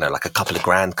and, like a couple of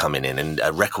grand coming in and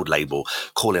a record label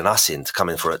calling us in to come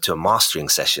in to a mastering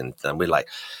session. And we're like,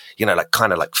 like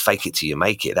kind of like fake it till you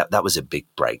make it. That was a big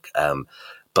break.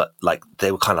 But like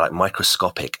they were kind of like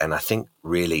microscopic. And I think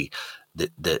really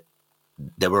that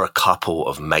there were a couple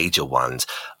of major ones.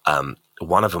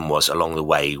 One of them was along the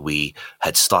way we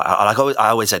had started. I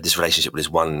always had this relationship with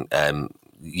this one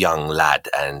young lad,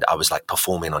 and I was like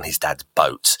performing on his dad's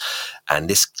boat. And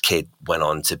this kid went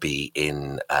on to be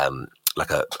in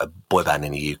like a boy band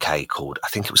in the UK called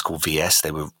VS.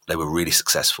 They were really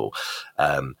successful.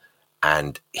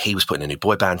 And he was putting a new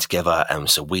boy band together. And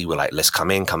so we were like, let's come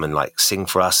and like sing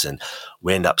for us. And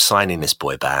we ended up signing this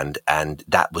boy band. And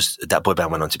that boy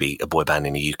band went on to be a boy band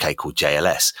in the UK called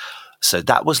JLS. So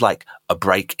that was like a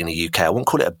break in the UK. I wouldn't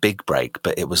call it a big break,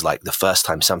 but it was like the first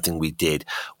time something we did,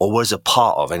 or was a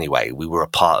part of anyway. We were a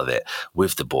part of it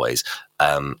with the boys.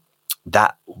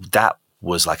 That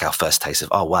was like our first taste of,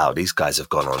 oh wow, these guys have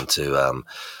gone on to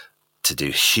do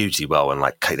hugely well, and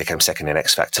like they came second in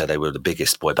X Factor. They were the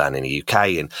biggest boy band in the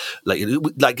UK, and like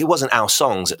it wasn't our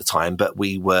songs at the time, but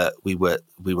we were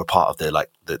part of the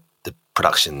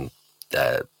production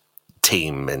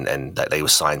team, and that they were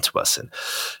signed to us, and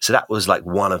so that was like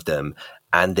one of them.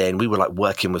 And then we were like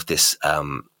working with this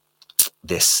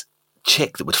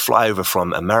chick that would fly over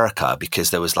from America,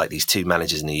 because there was like these two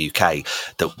managers in the UK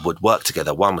that would work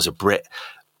together. One was a Brit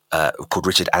called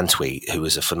Richard Antwi, who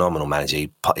was a phenomenal manager.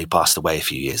 He passed away a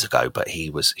few years ago, but he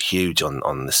was huge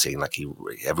on the scene. Like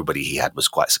everybody he had was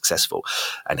quite successful,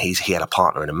 and he had a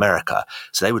partner in America.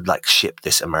 So they would like ship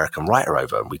this American writer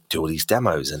over, and we'd do all these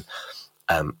demos.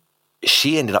 And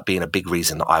she ended up being a big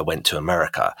reason that I went to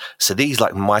America. So these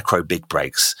like micro big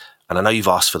breaks, and I know you've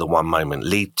asked for the one moment,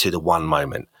 lead to the one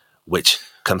moment, which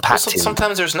compacting. Well,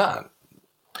 sometimes there's not.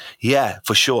 Yeah,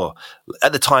 for sure.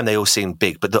 At the time, they all seemed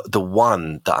big, but the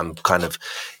one that I'm kind of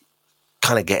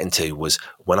getting to was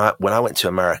when I went to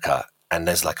America, and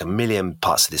there's like a million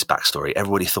parts of this backstory.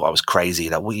 Everybody thought I was crazy.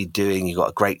 Like, what are you doing? You got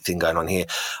a great thing going on here.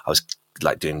 I was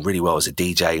like doing really well as a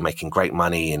DJ, making great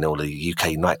money in all the UK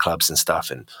nightclubs and stuff,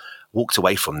 and walked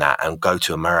away from that and go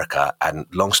to America. And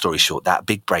long story short, that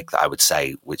big break that I would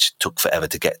say, which took forever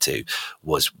to get to,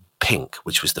 was Pink,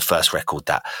 which was the first record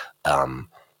that,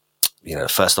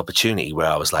 first opportunity where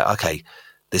I was like, okay,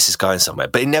 this is going somewhere.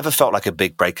 But it never felt like a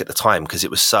big break at the time, because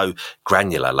it was so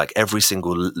granular, like every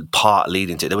single part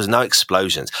leading to it. There was no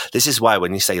explosions. This is why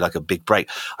when you say like a big break,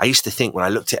 I used to think when I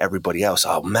looked at everybody else,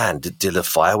 oh man, did the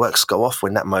fireworks go off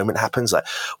when that moment happens? Like,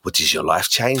 what, does your life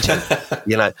change? And,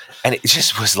 and it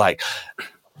just was like,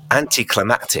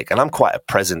 anticlimactic, and I'm quite a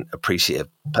present, appreciative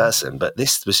person, but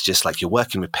this was just like, you're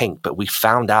working with Pink, but we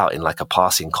found out in like a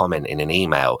passing comment in an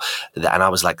email that, and I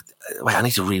was like, wait, I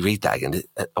need to reread that again.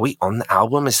 Are we on the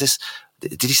album? Is this,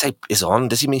 did he say is on?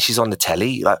 Does he mean she's on the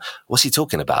telly? Like, what's he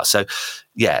talking about? So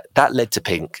yeah, that led to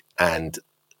Pink. And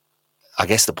I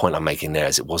guess the point I'm making there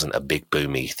is it wasn't a big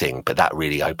boomy thing, but that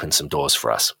really opened some doors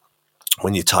for us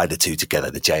when you tie the two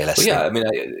together, the JLS Well, yeah, thing.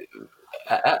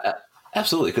 I mean,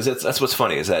 absolutely, because that's what's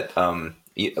funny is that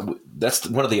that's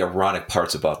one of the ironic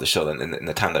parts about the show and in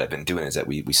the time that I've been doing is that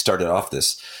we started off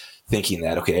this thinking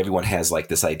that, okay, everyone has like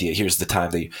this idea. Here's the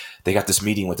time they got this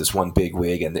meeting with this one big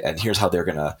wig, and here's how they're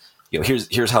gonna,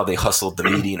 here's how they hustled the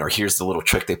meeting, or here's the little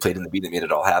trick they played in the meeting that made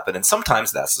it all happen. And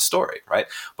sometimes that's the story, right?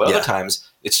 But other times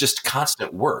it's just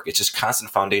constant work. It's just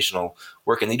constant foundational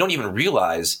work, and they don't even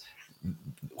realize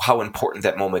how important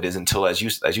that moment is until, as you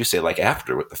say, like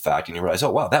after the fact, and you realize,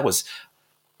 oh wow, that was.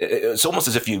 It's almost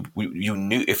as if you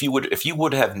knew, if you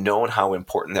would have known how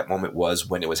important that moment was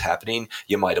when it was happening,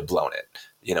 you might have blown it.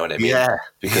 You know what I mean? Yeah.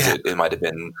 Because it might have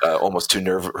been almost too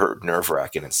nerve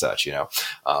wracking and such.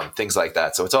 Things like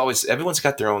that. So it's always, everyone's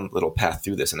got their own little path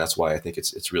through this, and that's why I think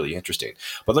it's really interesting.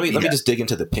 But let me just dig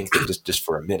into the Pink thing just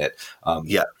for a minute.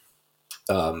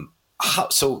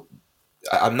 So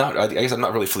I guess I'm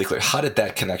not really fully clear. How did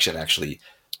that connection actually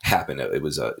happen? It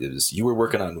was you were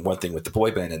working on one thing with the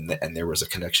boy band, and there was a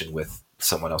connection with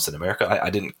someone else in America. I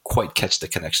didn't quite catch the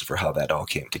connection for how that all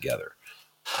came together.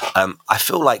 I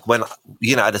feel like when,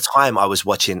 at the time I was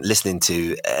listening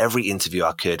to every interview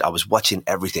I could, I was watching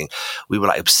everything. We were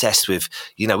like obsessed with,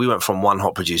 we went from one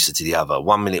hot producer to the other.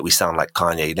 1 minute we sound like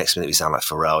Kanye, next minute we sound like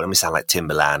Pharrell, then we sound like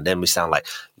Timbaland, then we sound like,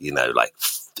 like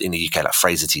in the UK, like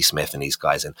Fraser T. Smith and these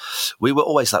guys. And we were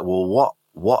always like, well,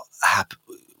 what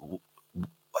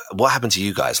happened to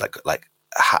you guys?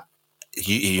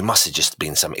 You must have just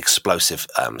been some explosive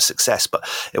success. But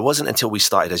it wasn't until we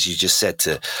started, as you just said,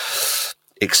 to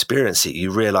experience it, you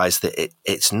realize that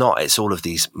it's not. It's all of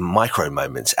these micro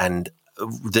moments, and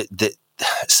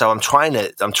so I'm trying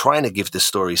to give the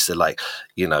stories to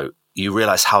you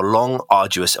realize how long,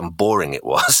 arduous, and boring it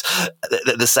was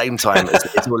at the same time as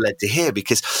it all led to here,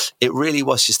 because it really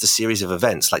was just a series of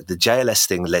events. Like the JLS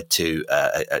thing led to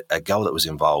a girl that was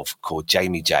involved called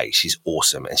Jamie J. She's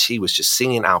awesome, and she was just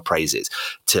singing our praises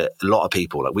to a lot of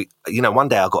people. Like one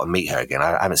day I got to meet her again.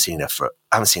 I haven't seen her for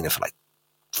like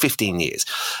 15 years.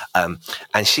 And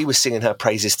she was singing her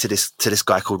praises to this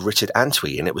guy called Richard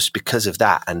Antwi. And it was because of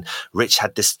that. And Rich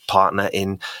had this partner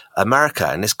in America,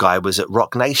 and this guy was at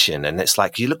Rock Nation. And it's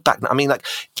like, you look back, I mean, like,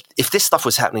 if this stuff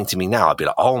was happening to me now, I'd be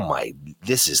like, oh my,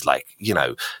 this is like,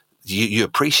 you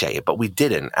appreciate it, but we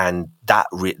didn't. And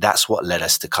that's what led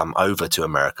us to come over to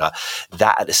America.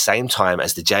 That at the same time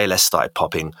as the JLS started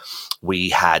popping, we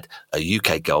had a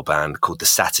UK girl band called the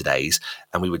Saturdays,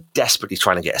 and we were desperately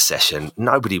trying to get a session.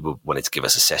 Nobody wanted to give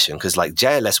us a session because, like,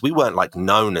 JLS, we weren't like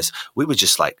known as, we were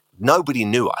just like, nobody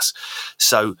knew us.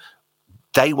 So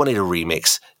they wanted a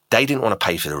remix. They didn't want to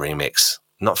pay for the remix.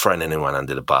 Not throwing anyone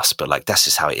under the bus, but like, that's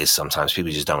just how it is sometimes.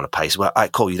 People just don't want to pay. So, well, all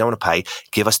right, cool. You don't want to pay.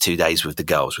 Give us 2 days with the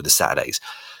girls, with the Saturdays.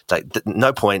 Like,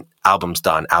 no point. Album's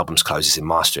done. Album's closes in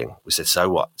mastering. We said, so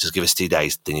what? Just give us 2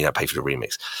 days. Then you don't pay for the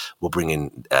remix. We'll bring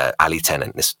in Ali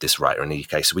Tennant, this writer in the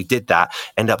UK. So we did that.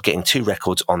 End up getting 2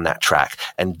 records on that track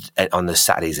and on the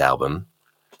Saturdays album.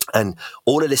 And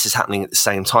all of this is happening at the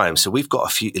same time. So we've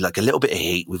got a little bit of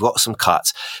heat. We've got some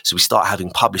cuts. So we start having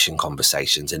publishing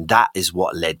conversations. And that is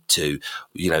what led to,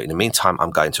 in the meantime, I'm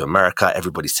going to America.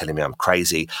 Everybody's telling me I'm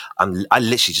crazy. I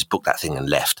literally just booked that thing and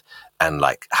left. And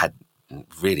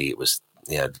it was,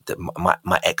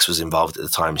 my ex was involved at the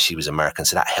time. She was American.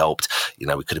 So that helped. We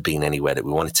could have been anywhere that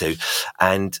we wanted to.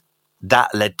 And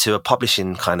that led to a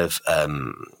publishing kind of,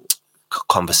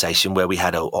 conversation where we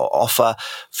had an offer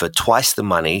for twice the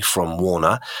money from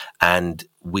Warner, and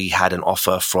we had an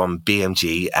offer from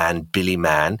BMG and Billy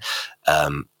Mann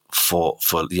for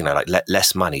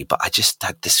less money. But I just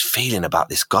had this feeling about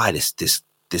this guy, this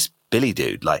Billy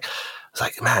dude. Like, I was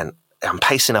like, man, I'm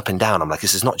pacing up and down. I'm like,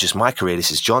 this is not just my career.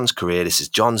 This is John's career. This is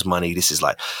John's money. This is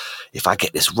like, if I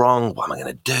get this wrong, what am I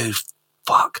going to do?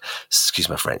 Fuck. Excuse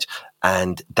my French.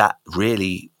 And that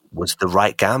really was the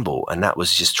right gamble, and that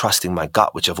was just trusting my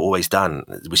gut, which I've always done,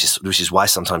 which is why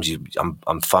sometimes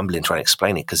I'm fumbling trying to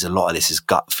explain it, because a lot of this is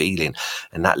gut feeling.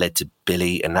 And that led to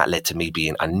Billy, and that led to me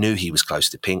I knew he was close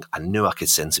to Pink. I knew I could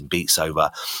send some beats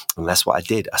over, and that's what I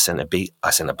did. I sent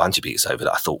a bunch of beats over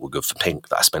that I thought were good for Pink,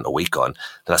 that I spent a week on.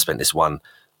 Then I spent this one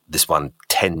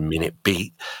 10-minute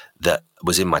beat that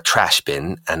was in my trash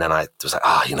bin, and then I was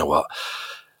like, you know what?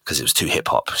 because it was too hip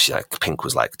hop. Like Pink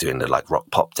was like doing the like rock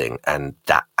pop thing, and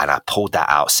I pulled that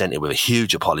out, sent it with a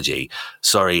huge apology.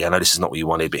 Sorry, I know this is not what you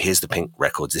wanted, but here's the Pink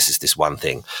records. This is this one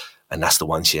thing, and that's the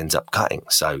one she ends up cutting.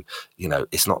 So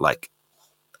it's not like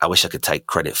I wish I could take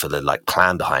credit for the like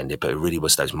plan behind it, but it really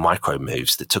was those micro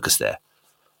moves that took us there.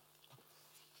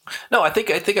 No, I think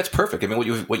that's perfect. I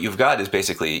mean, what you've got is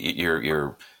basically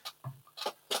your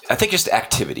I think just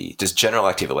activity, just general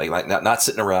activity, like not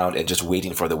sitting around and just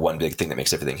waiting for the one big thing that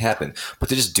makes everything happen, but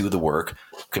to just do the work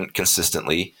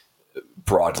consistently,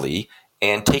 broadly,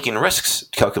 and taking risks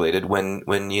calculated when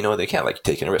they can, like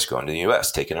taking a risk going to the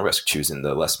U.S., taking a risk, choosing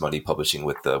the less money publishing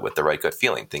with the right gut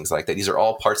feeling, things like that. These are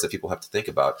all parts that people have to think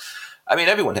about. I mean,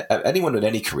 anyone in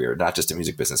any career, not just the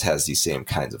music business, has these same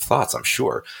kinds of thoughts, I'm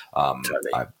sure.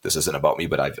 This isn't about me,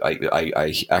 but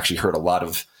I actually heard a lot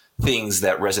of things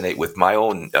that resonate with my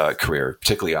own career,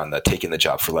 particularly on the taking the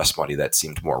job for less money that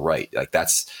seemed more right. Like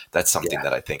that's something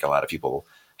that I think a lot of people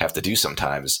have to do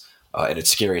sometimes. And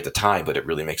it's scary at the time, but it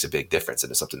really makes a big difference.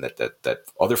 And it's something that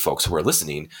other folks who are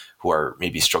listening, who are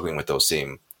maybe struggling with those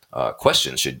same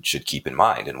questions, should keep in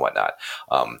mind and whatnot.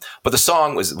 But the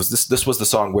song was this was the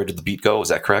song "Where Did the Beat Go"? Is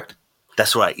that correct?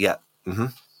 That's right. Yeah. Mm-hmm.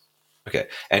 Okay.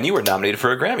 And you were nominated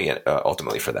for a Grammy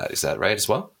ultimately for that. Is that right as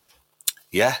well?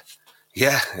 Yeah.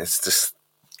 Yeah. It's just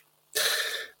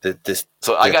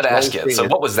So I got to ask you. So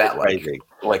what was that like? Crazy.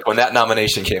 Like when that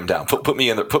nomination came down, put me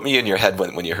in your head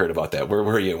when you heard about that. Where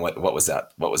were you? And what was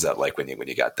that? What was that like when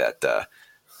you got that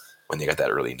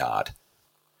early nod?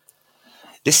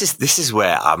 This is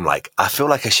where I'm like, I feel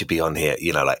like I should be on here,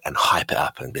 and hype it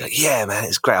up and be like, yeah, man,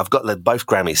 it's great. I've got both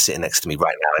Grammys sitting next to me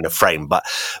right now in a frame, but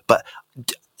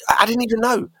I didn't even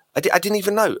know. I didn't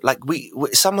even know. Like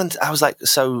I was like,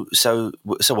 so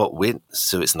what?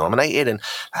 So it's nominated, and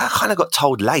I kind of got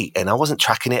told late, and I wasn't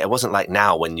tracking it. It wasn't like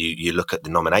now when you look at the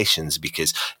nominations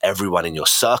because everyone in your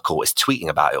circle is tweeting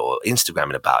about it or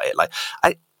Instagramming about it. Like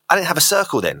I didn't have a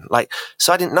circle then. Like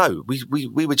so I didn't know.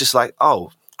 We were just like,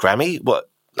 oh, Grammy, what?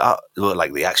 Well,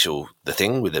 like the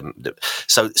thing with them.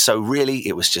 So really,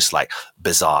 it was just like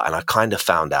bizarre, and I kind of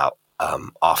found out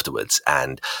afterwards.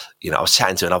 And I was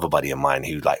chatting to another buddy of mine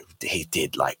who he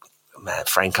did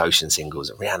Frank Ocean singles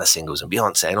and Rihanna singles and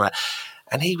Beyonce,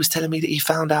 and he was telling me that he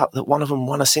found out that one of them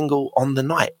won a single on the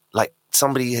night. Like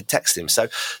somebody had texted him. So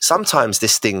sometimes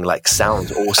this thing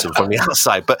sounds awesome from the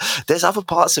outside, but there's other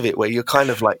parts of it where you're kind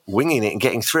of winging it and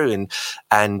getting through,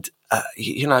 and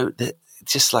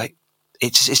just like.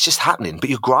 It's just happening,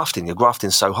 but you're grafting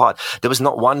so hard. There was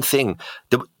not one thing.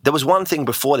 There was one thing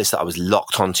before this that I was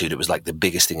locked onto that was like the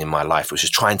biggest thing in my life, which was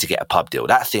trying to get a pub deal.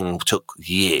 That thing took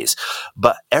years,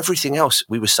 but everything else,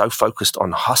 we were so focused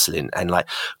on hustling and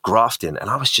grafting. And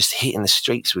I was just hitting the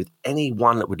streets with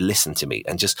anyone that would listen to me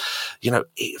and just,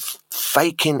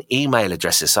 faking email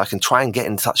addresses so I can try and get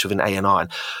in touch with an A&R.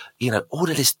 And, all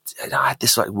of this, I had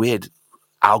this weird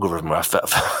algorithm where I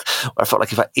felt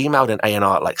like if I emailed an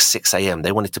A&R at 6 a.m,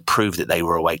 they wanted to prove that they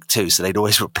were awake too. So they'd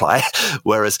always reply,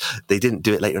 whereas they didn't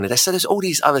do it later in the day. So there's all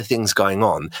these other things going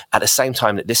on at the same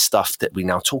time that this stuff that we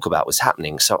now talk about was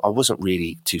happening. So I wasn't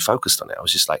really too focused on it. I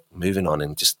was just moving on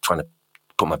and just trying to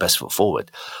put my best foot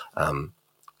forward.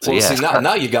 So see,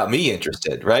 now you got me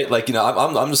interested, right?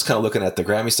 I'm just kind of looking at the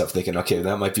Grammy stuff thinking, okay,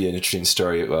 that might be an interesting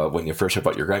story when you first heard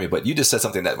about your Grammy, but you just said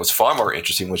something that was far more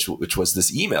interesting, which was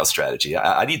this email strategy.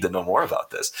 I need to know more about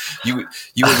this. You were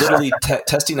literally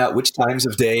testing out which times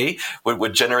of day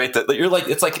would generate that. You're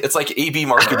it's like A/B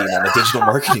marketing on a digital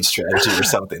marketing strategy or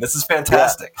something. This is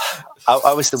fantastic. Yeah.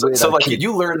 I was the weird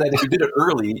you learned that if you did it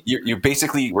early, you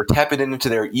basically were tapping into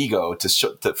their ego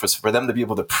for them to be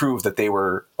able to prove that they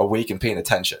were awake and paying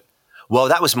attention. Well,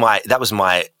 that was my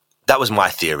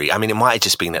theory. I mean, it might have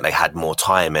just been that they had more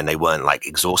time and they weren't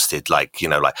exhausted,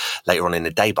 later on in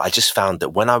the day. But I just found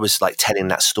that when I was telling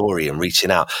that story and reaching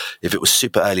out, if it was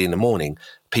super early in the morning,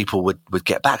 people would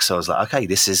get back. So I was like, okay,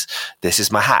 this is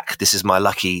my hack. This is my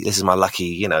lucky,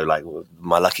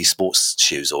 my lucky sports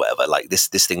shoes or whatever. This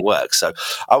thing works. So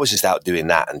I was just out doing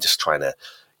that and just trying to,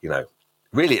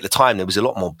 really at the time there was a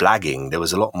lot more blagging. There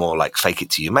was a lot more fake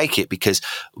it till you make it because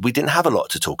we didn't have a lot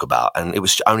to talk about and it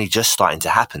was only just starting to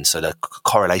happen. So the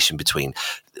correlation between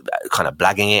kind of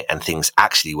blagging it and things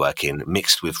actually working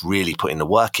mixed with really putting the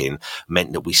work in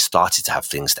meant that we started to have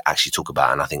things to actually talk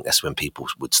about. And I think that's when people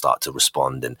would start to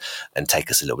respond and take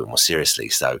us a little bit more seriously.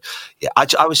 So yeah,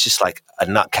 I was just a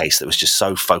nutcase that was just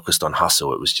so focused on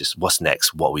hustle. It was just what's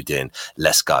next? What are we doing?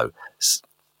 Let's go.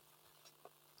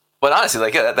 But honestly,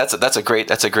 that's a great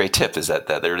tip is that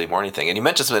early morning thing. And you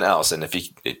mentioned something else, and if you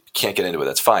can't get into it,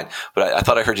 that's fine. But I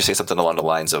thought I heard you say something along the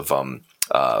lines of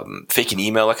faking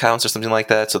email accounts or something like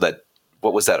that. So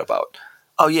what was that about?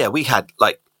 Oh yeah, we had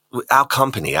our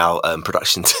company, our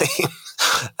production team,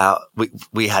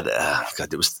 we had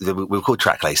God, we were called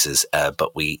Track Lacers,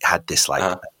 but we had this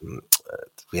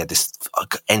we had this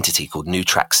entity called New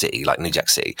Track City, like New Jack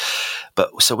City.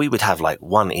 But so we would have like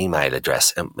one email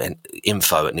address and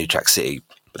info at New Track City.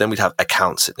 But then we'd have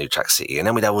accounts at New Track City, and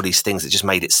then we'd have all these things that just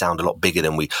made it sound a lot bigger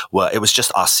than we were. It was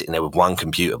just us sitting there with one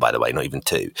computer, by the way, not even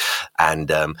two. And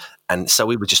so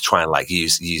we would just try and like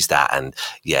use that. And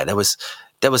yeah, there was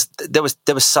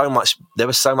so much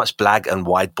blag and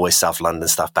wide boy South London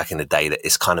stuff back in the day that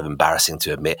it's kind of embarrassing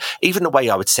to admit. Even the way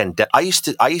I would send, I used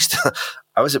to,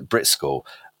 I was at Brit School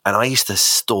and I used to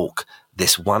stalk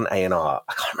this one A&R.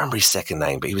 I can't remember his second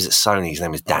name, but he was at Sony. His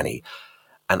name was Danny.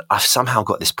 And I've somehow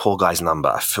got this poor guy's number.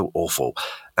 I feel awful.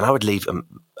 And I would leave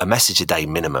a message a day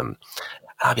minimum.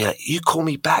 And I'd be like, you call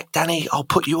me back, Danny, I'll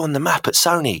put you on the map at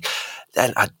Sony.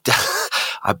 And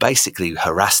I basically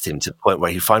harassed him to the point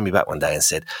where he phoned me back one day and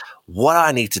said, what do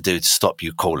I need to do to stop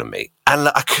you calling me? And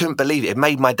I couldn't believe it. It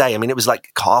made my day. I mean, it was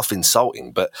like half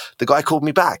insulting, but the guy called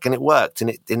me back and it worked. And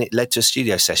it led to a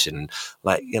studio session.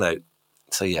 Like, you know,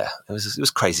 so yeah, it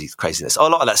was craziness. A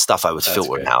lot of that stuff I would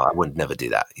filter now. I would never do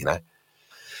that, you know?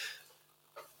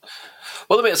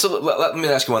 Well, let me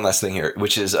ask you one last thing here,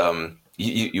 which is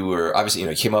you were obviously,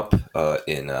 you came up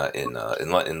in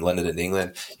London and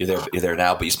England. You're there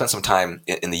now, but you spent some time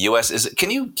in the U.S.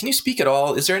 Can you speak at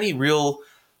all? Is there any real,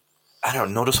 I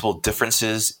don't know, noticeable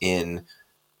differences in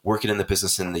working in the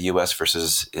business in the U.S.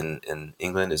 versus in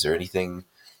England? Is there anything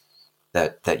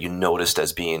that you noticed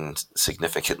as being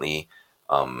significantly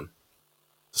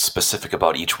specific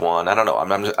about each one? I don't know.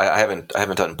 I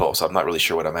haven't done both, so I'm not really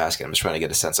sure what I'm asking. I'm just trying to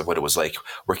get a sense of what it was like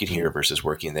working here versus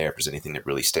working there. If there's anything that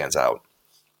really stands out.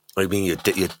 I mean,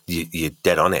 you're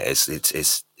dead on it.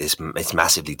 It's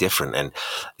massively different, and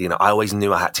you know, I always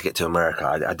knew I had to get to America.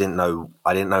 I didn't know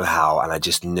how, and I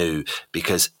just knew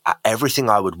because everything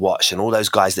I would watch and all those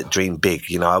guys that dream big.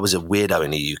 You know, I was a weirdo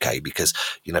in the UK because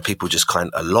you know people just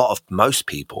most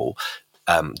people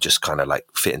just kind of like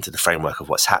fit into the framework of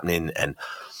what's happening,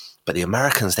 but the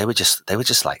Americans they were just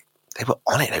like they were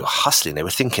on it. They were hustling. They were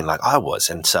thinking like I was,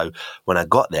 and so when I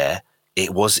got there.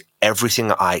 It was everything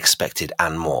that I expected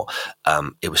and more.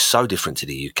 It was so different to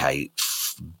the UK,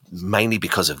 mainly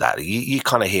because of that. You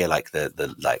kind of hear like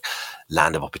the like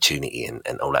land of opportunity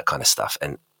and all that kind of stuff,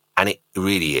 and it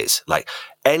really is. Like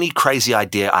any crazy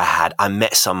idea I had, I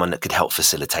met someone that could help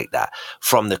facilitate that.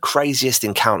 From the craziest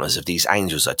encounters of these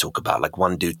angels I talk about, like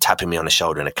one dude tapping me on the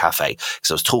shoulder in a cafe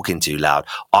because I was talking too loud,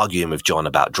 arguing with John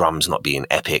about drums not being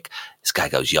epic. This guy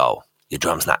goes, "Yo, your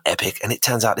drum's not epic." And it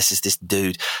turns out this is this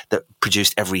dude that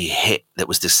produced every hit that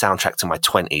was the soundtrack to my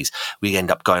 20s. We end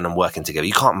up going and working together.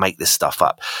 You can't make this stuff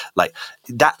up. Like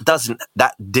that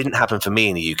didn't happen for me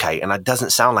in the UK. And it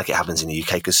doesn't sound like it happens in the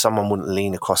UK because someone wouldn't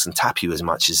lean across and tap you as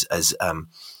much as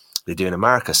they do in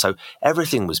America. So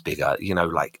everything was bigger, you know,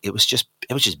 like it was just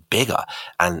bigger.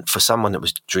 And for someone that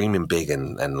was dreaming big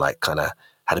and like kind of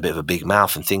had a bit of a big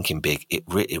mouth and thinking big, it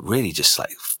really just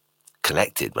like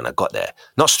connected when I got there.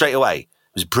 Not straight away. It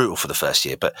was brutal for the first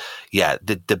year, but yeah,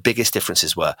 the biggest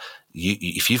differences were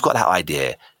if you've got that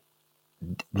idea,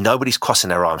 nobody's crossing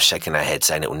their arms, shaking their head,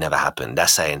 saying it will never happen. They're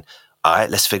saying, all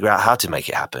right, let's figure out how to make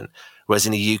it happen. Whereas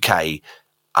in the UK,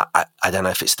 I don't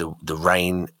know if it's the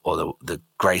rain or the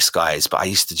grey skies, but I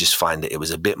used to just find that it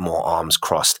was a bit more arms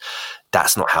crossed.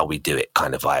 That's not how we do it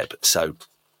kind of vibe. So,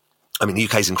 I mean, the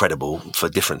UK is incredible for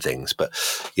different things, but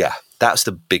yeah, that's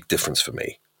the big difference for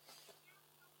me.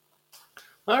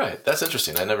 All right, that's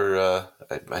interesting. I never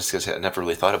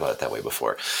really thought about it that way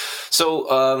before.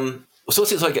 So it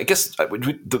seems like I guess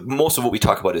most of what we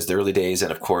talk about is the early days,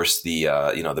 and of course the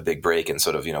the big break and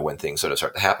sort of when things sort of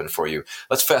start to happen for you.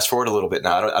 Let's fast forward a little bit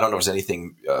now. I don't know if there's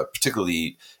anything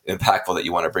particularly impactful that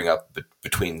you want to bring up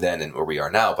between then and where we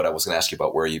are now. But I was going to ask you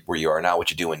about where you are now, what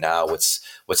you're doing now,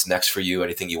 what's next for you,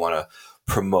 anything you want to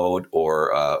promote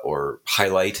or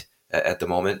highlight at the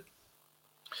moment.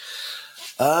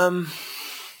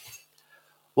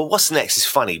 Well, what's next is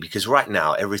funny because right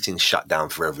now everything's shut down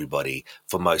for everybody,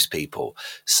 for most people.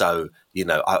 So,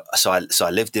 I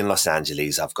lived in Los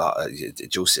Angeles. I've got a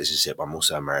dual citizenship. I'm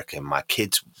also American.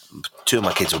 Two of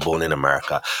my kids were born in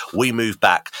America. We moved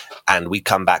back and we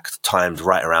come back timed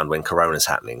right around when Corona's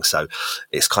happening. So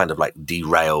it's kind of like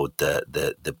derailed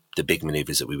the big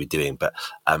maneuvers that we were doing. But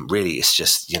really it's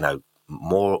just,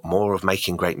 more of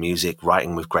making great music,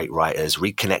 writing with great writers,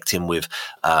 reconnecting with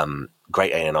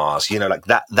great A&Rs, like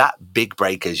that big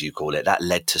break, as you call it, that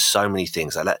led to so many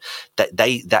things. Like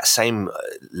that same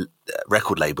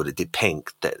record label that did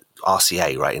Pink, that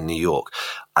RCA, right, in New York,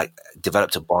 I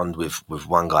developed a bond with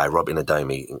one guy, Robin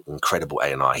Adomi, incredible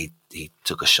A&R. he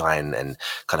took a shine and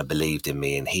kind of believed in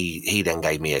me, and he then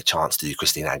gave me a chance to do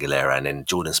Christina Aguilera and then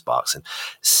Jordan Sparks and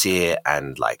Sear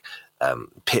and like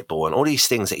Pitbull and all these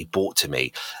things that he brought to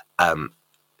me.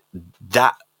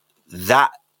 That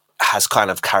has kind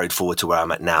of carried forward to where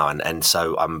I'm at now, and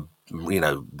so I'm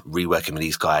reworking with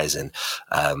these guys, and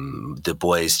the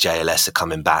boys JLS are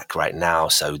coming back right now.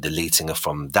 So the lead singer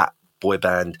from that boy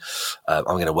band, I'm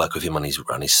going to work with him on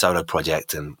his solo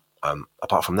project, and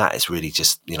apart from that, it's really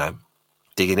just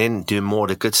digging in, doing more of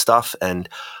the good stuff, and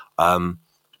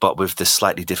but with the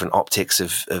slightly different optics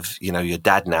of your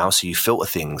dad now. So you filter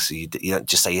things. You don't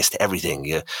just say yes to everything.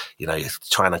 You're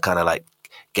trying to kind of like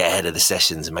get ahead of the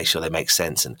sessions and make sure they make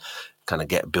sense, and kind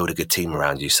of build a good team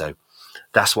around you. So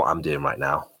that's what I'm doing right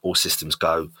now. All systems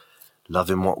go.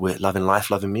 Loving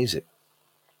life, loving music.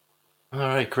 All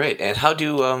right, great. And how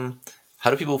do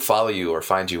people follow you or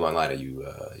find you online? Are you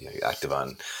active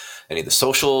on any of the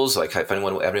socials? Like, if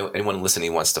anyone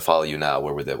listening wants to follow you now,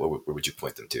 where would you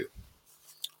point them to?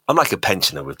 I'm like a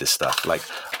pensioner with this stuff. Like,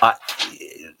 I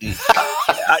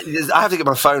have to get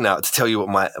my phone out to tell you what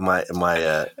my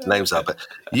names are. But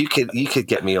you could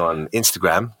get me on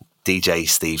Instagram, DJ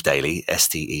Steve Daly,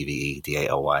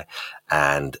 STEVEDALY,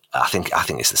 and I think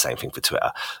it's the same thing for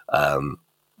Twitter.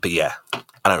 But yeah,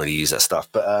 I don't really use that stuff.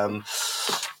 But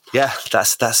yeah,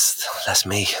 that's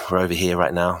me. We're over here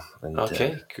right now. And,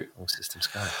 okay, all systems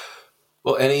go.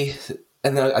 Well,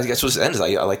 and then I guess we'll just end.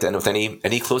 I like to end with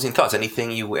any closing thoughts, any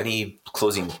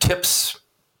closing tips,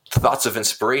 thoughts of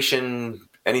inspiration,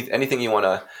 anything you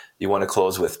want to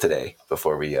close with today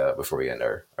before we end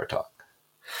our talk.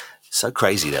 So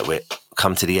crazy that we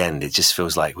come to the end. It just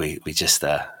feels like we just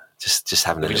having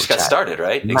a little just got chat. started,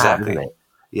 right? Mad, exactly. Isn't it?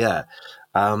 Yeah.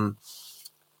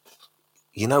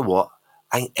 You know what?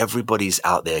 Ain't everybody's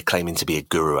out there claiming to be a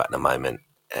guru at the moment.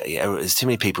 There's too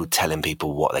many people telling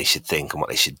people what they should think and what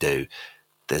they should do.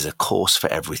 There's a course for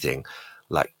everything.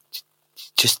 Like,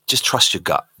 just trust your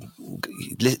gut.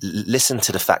 Listen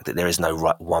to the fact that there is no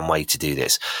one way to do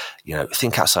this.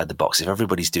 Think outside the box. If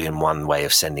everybody's doing one way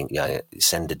of send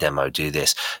a demo, do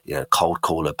this, cold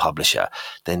call a publisher,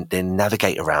 then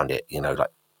navigate around it.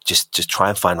 Just try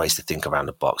and find ways to think around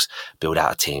the box. Build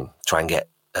out a team. Try and get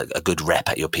a good rep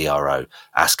at your PRO,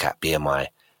 ASCAP, BMI,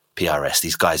 PRS.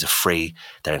 These guys are free.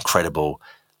 They're incredible.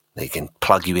 They can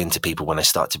plug you into people when they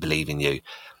start to believe in you.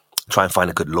 Try and find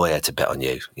a good lawyer to bet on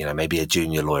you. Maybe a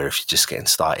junior lawyer if you're just getting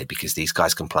started, because these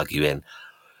guys can plug you in.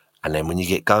 And then when you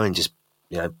get going, just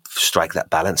strike that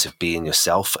balance of being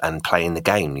yourself and playing the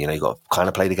game. You got to kind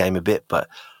of play the game a bit, but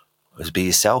just be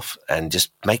yourself and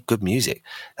just make good music.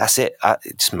 That's it.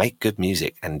 Just make good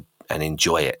music and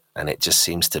enjoy it. And it just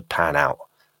seems to pan out.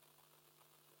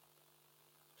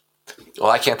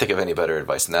 Well, I can't think of any better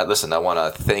advice than that. Listen, I want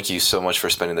to thank you so much for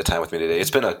spending the time with me today. It's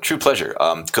been a true pleasure.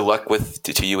 Good luck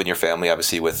to you and your family,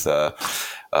 obviously, with the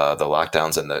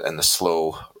lockdowns and the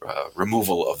slow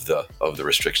removal of the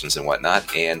restrictions and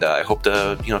whatnot. And I hope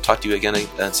to talk to you again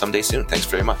someday soon. Thanks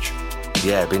very much.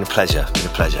 Yeah, been a pleasure.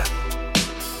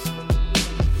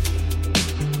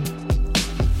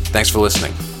 Thanks for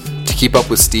listening. To keep up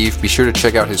with Steve, be sure to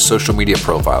check out his social media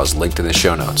profiles linked in the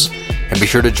show notes. And be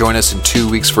sure to join us in 2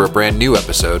 weeks for a brand new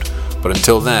episode. But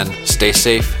until then, stay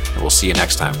safe, and we'll see you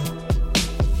next time.